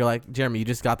football, you're like, Jeremy, you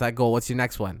just got that goal. What's your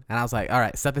next one? And I was like, all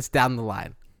right, set this down the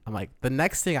line. I'm like, the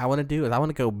next thing I want to do is I want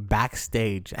to go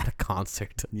backstage at a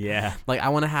concert. Yeah. Like I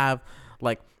want to have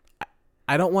like,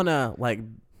 I don't want to like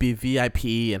be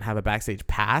VIP and have a backstage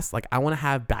pass. Like I want to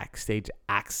have backstage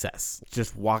access.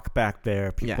 Just walk back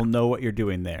there. People know what you're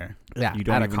doing there. Yeah. You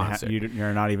don't at a even concert.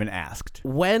 you're not even asked.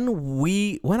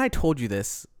 When I told you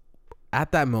this,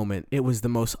 at that moment, it was the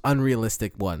most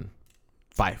unrealistic one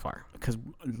by far. Because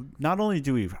not only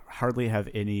do we hardly have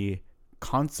any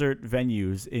concert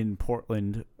venues in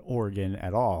Portland, Oregon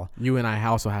at all. You and I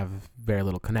also have very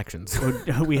little connections.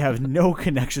 We have no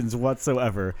connections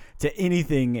whatsoever to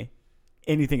anything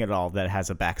at all that has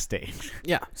a backstage.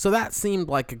 Yeah. So that seemed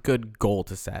like a good goal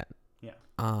to set. Yeah.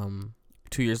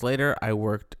 2 years later, I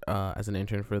worked as an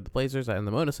intern for the Blazers in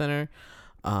the Moda Center.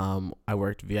 I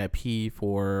worked VIP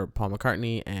for Paul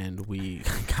McCartney, and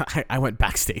I went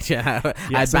backstage. Yeah,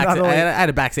 I had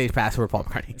a backstage pass for Paul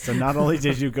McCartney. So not only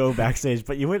did you go backstage,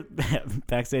 but you went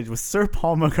backstage with Sir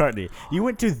Paul McCartney. You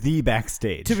went to the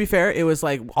backstage. To be fair, it was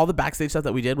like all the backstage stuff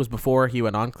that we did was before he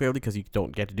went on, clearly, because you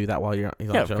don't get to do that while he's on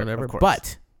the show or whatever.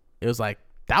 But it was like,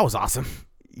 that was awesome.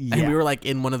 Yeah. And we were like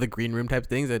in one of the green room type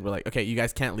things, and we're like, okay, you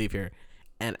guys can't leave here,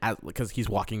 and because he's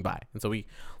walking by, and so we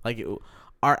like.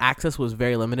 Our access was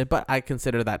very limited, but I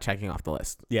consider that checking off the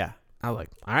list. Yeah. I was like,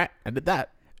 all right, I did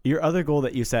that. Your other goal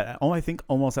that you set, I think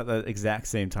almost at the exact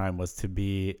same time, was to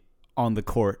be on the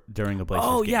court during a Blazers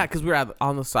game. Oh, yeah, because we were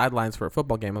on the sidelines for a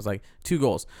football game. I was like, 2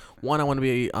 goals. One, I want to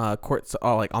be on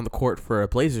the court for a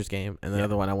Blazers game, and the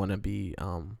other one, I want to be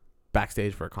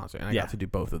backstage for a concert. And I got to do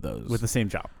both of those. With the same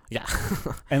job. Yeah.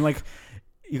 And like...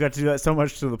 You got to do that so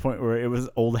much to the point where it was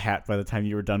old hat by the time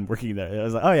you were done working there. It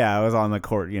was like, oh yeah, I was on the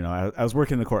court. You know, I was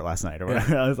working the court last night or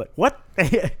whatever. Yeah. I was like, what?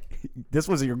 This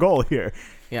was your goal here.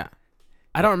 Yeah.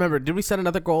 I don't remember. Did we set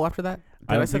another goal after that?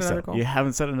 Did I set another goal? You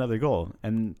haven't set another goal,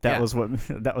 and that was what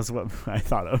I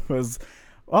thought of was,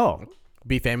 oh,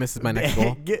 be famous is my next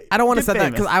goal. I don't want to set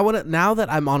that because I want to, now that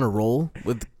I'm on a roll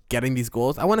with getting these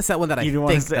goals, I want to set one that I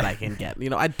think that I can get. You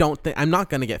know, I'm not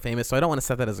going to get famous, so I don't want to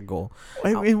set that as a goal.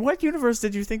 In what universe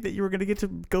did you think that you were going to get to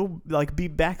go like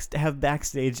have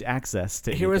backstage access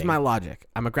to? Here was my logic.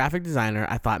 I'm a graphic designer.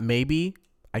 I thought maybe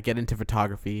I get into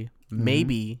photography.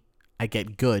 Maybe I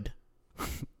get good.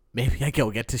 Maybe I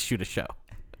get to shoot a show.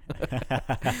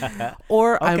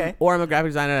 or I'm a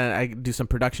graphic designer and I do some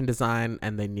production design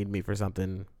and they need me for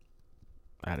something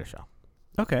at a show.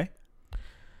 Okay.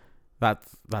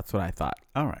 That's what I thought.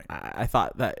 All right. I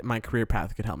thought that my career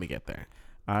path could help me get there.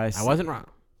 I wasn't wrong.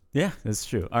 Yeah, that's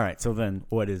true. All right. So then,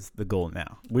 what is the goal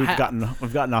now? We've gotten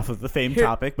off of the fame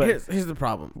topic, but here's the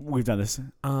problem. We've done this.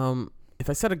 If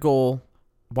I set a goal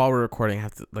while we're recording, I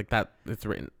have to like that. It's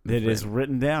written. It is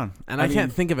written down, and I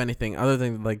can't think of anything other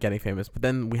than like getting famous. But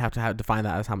then we have to define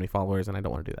that as how many followers, and I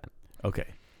don't want to do that. Okay.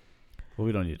 Well,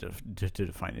 we don't need to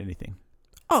define anything.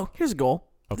 Oh, here's a goal.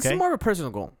 Okay. This is more of a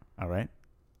personal goal. All right.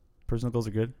 Personal goals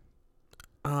are good.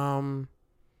 I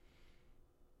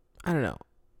don't know.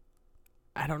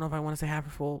 I don't know if I want to say half or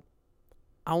full.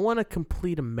 I want to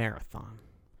complete a marathon.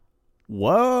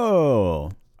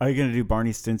 Whoa. Are you going to do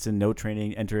Barney Stinson, no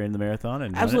training, enter in the marathon?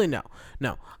 And absolutely no.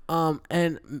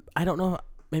 And I don't know,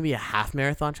 maybe a half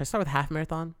marathon. Should I start with half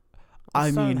marathon?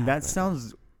 I mean, that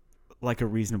sounds like a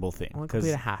reasonable thing. I want to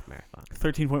complete a half marathon.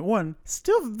 13.1,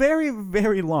 still very,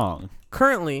 very long.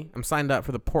 Currently, I'm signed up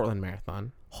for the Portland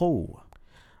Marathon. Oh.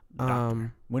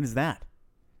 When is that?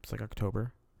 It's like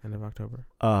October, end of October.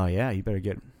 Oh, yeah, you better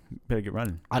get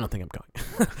running. I don't think I'm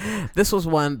going. This was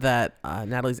one that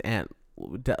Natalie's aunt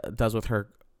does with her.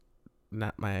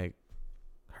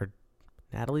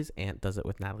 Natalie's aunt does it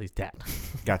with Natalie's dad.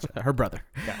 Gotcha. Her brother.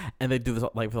 Yeah. And they do this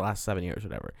like for the last 7 years or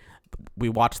whatever. We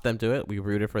watched them do it. We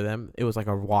rooted for them. It was like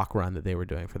a walk run that they were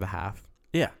doing for the half.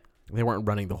 Yeah. They weren't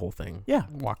running the whole thing. Yeah.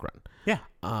 Walk run. Yeah.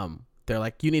 They're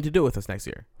like, you need to do it with us next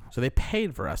year. So they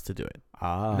paid for us to do it.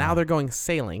 Now they're going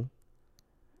sailing.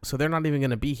 So they're not even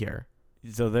going to be here.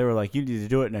 So they were like, you need to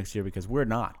do it next year because we're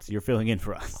not. You're filling in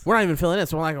for us. We're not even filling in.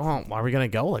 So we're like, oh, are we going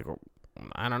to go? Like,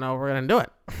 I don't know if we're going to do it.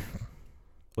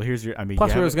 Well, here's your,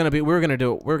 plus we were going to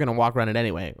do it. We were going to walk run it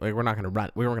anyway. Like, we're not going to run.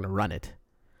 We weren't going to run it.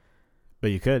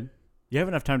 But you could. You have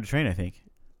enough time to train, I think.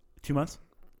 2 months?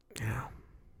 Yeah.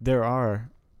 There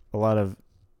are a lot of.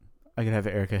 I could have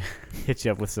Erica hit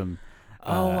you up with some.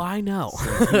 I know.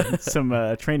 some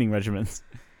training regimens.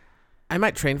 I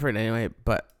might train for it anyway,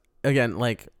 but again,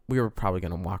 like we were probably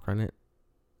gonna walk run it.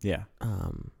 Yeah.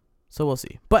 So we'll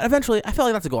see. But eventually, I feel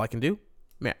like that's a goal I can do.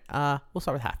 Yeah. We'll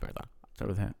start with half marathon. Start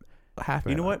with that. Half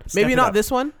marathon. You know what? Maybe Step it not up. this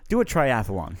one. Do a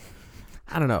triathlon.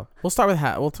 I don't know. We'll start with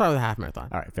half marathon.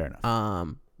 All right, fair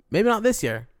enough. Maybe not this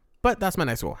year, but that's my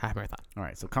next goal, half marathon. All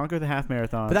right, so conquer the half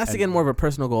marathon. But that's and- again more of a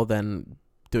personal goal than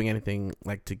doing anything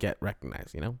like to get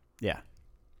recognized, you know? Yeah.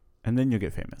 And then you'll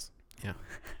get famous. Yeah.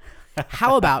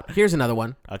 How about, here's another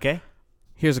one. Okay.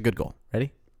 Here's a good goal.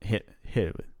 Ready? Hit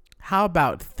it with. How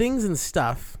about things and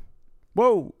stuff?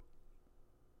 Whoa.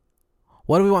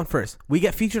 What do we want first? We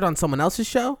get featured on someone else's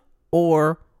show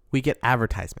or we get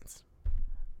advertisements?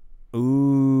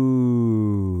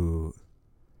 Ooh.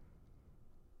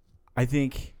 I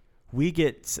think we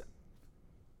get.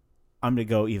 I'm going to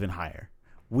go even higher.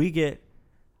 We get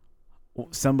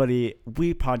somebody.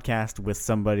 We podcast with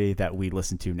somebody that we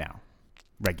listen to now.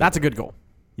 Regularly. That's a good goal.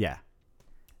 Yeah.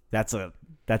 That's a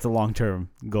long-term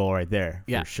goal right there.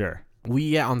 Yeah. For sure.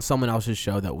 We get on someone else's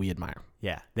show that we admire.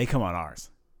 Yeah. They come on ours.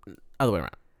 Other way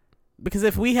around. Because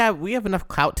if we have enough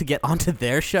clout to get onto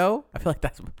their show, I feel like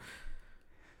that's.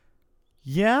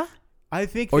 Yeah. I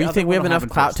think. Or the you other think we one have will enough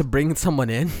happen clout first. to bring someone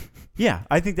in? Yeah.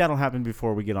 I think that'll happen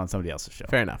before we get on somebody else's show.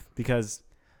 Fair enough. Because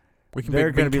We can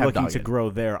they're bring going to be Kev looking Dog to in. grow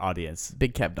their audience.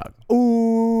 Big Kev Dog.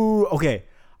 Ooh, okay.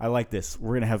 I like this.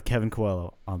 We're going to have Kevin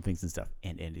Coelho on Things and Stuff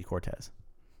and Andy Cortez.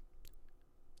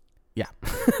 Yeah.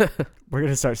 We're going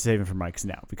to start saving for mics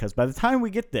now because by the time we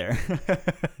get there.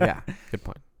 Yeah. Good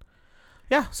point.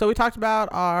 Yeah. So we talked about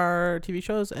our TV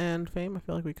shows and fame. I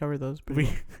feel like we covered those. pretty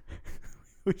well.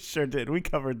 We sure did. We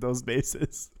covered those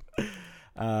bases.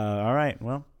 All right.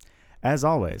 Well, as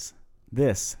always,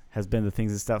 this has been the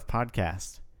Things and Stuff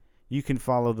podcast. You can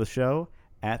follow the show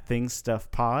at Things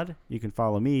Stuff Pod. You can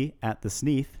follow me at The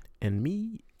Sneath. And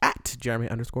me at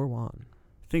Jeremy_Wan.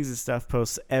 Things and Stuff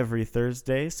posts every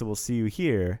Thursday, so we'll see you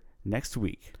here next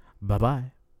week.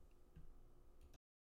 Bye-bye.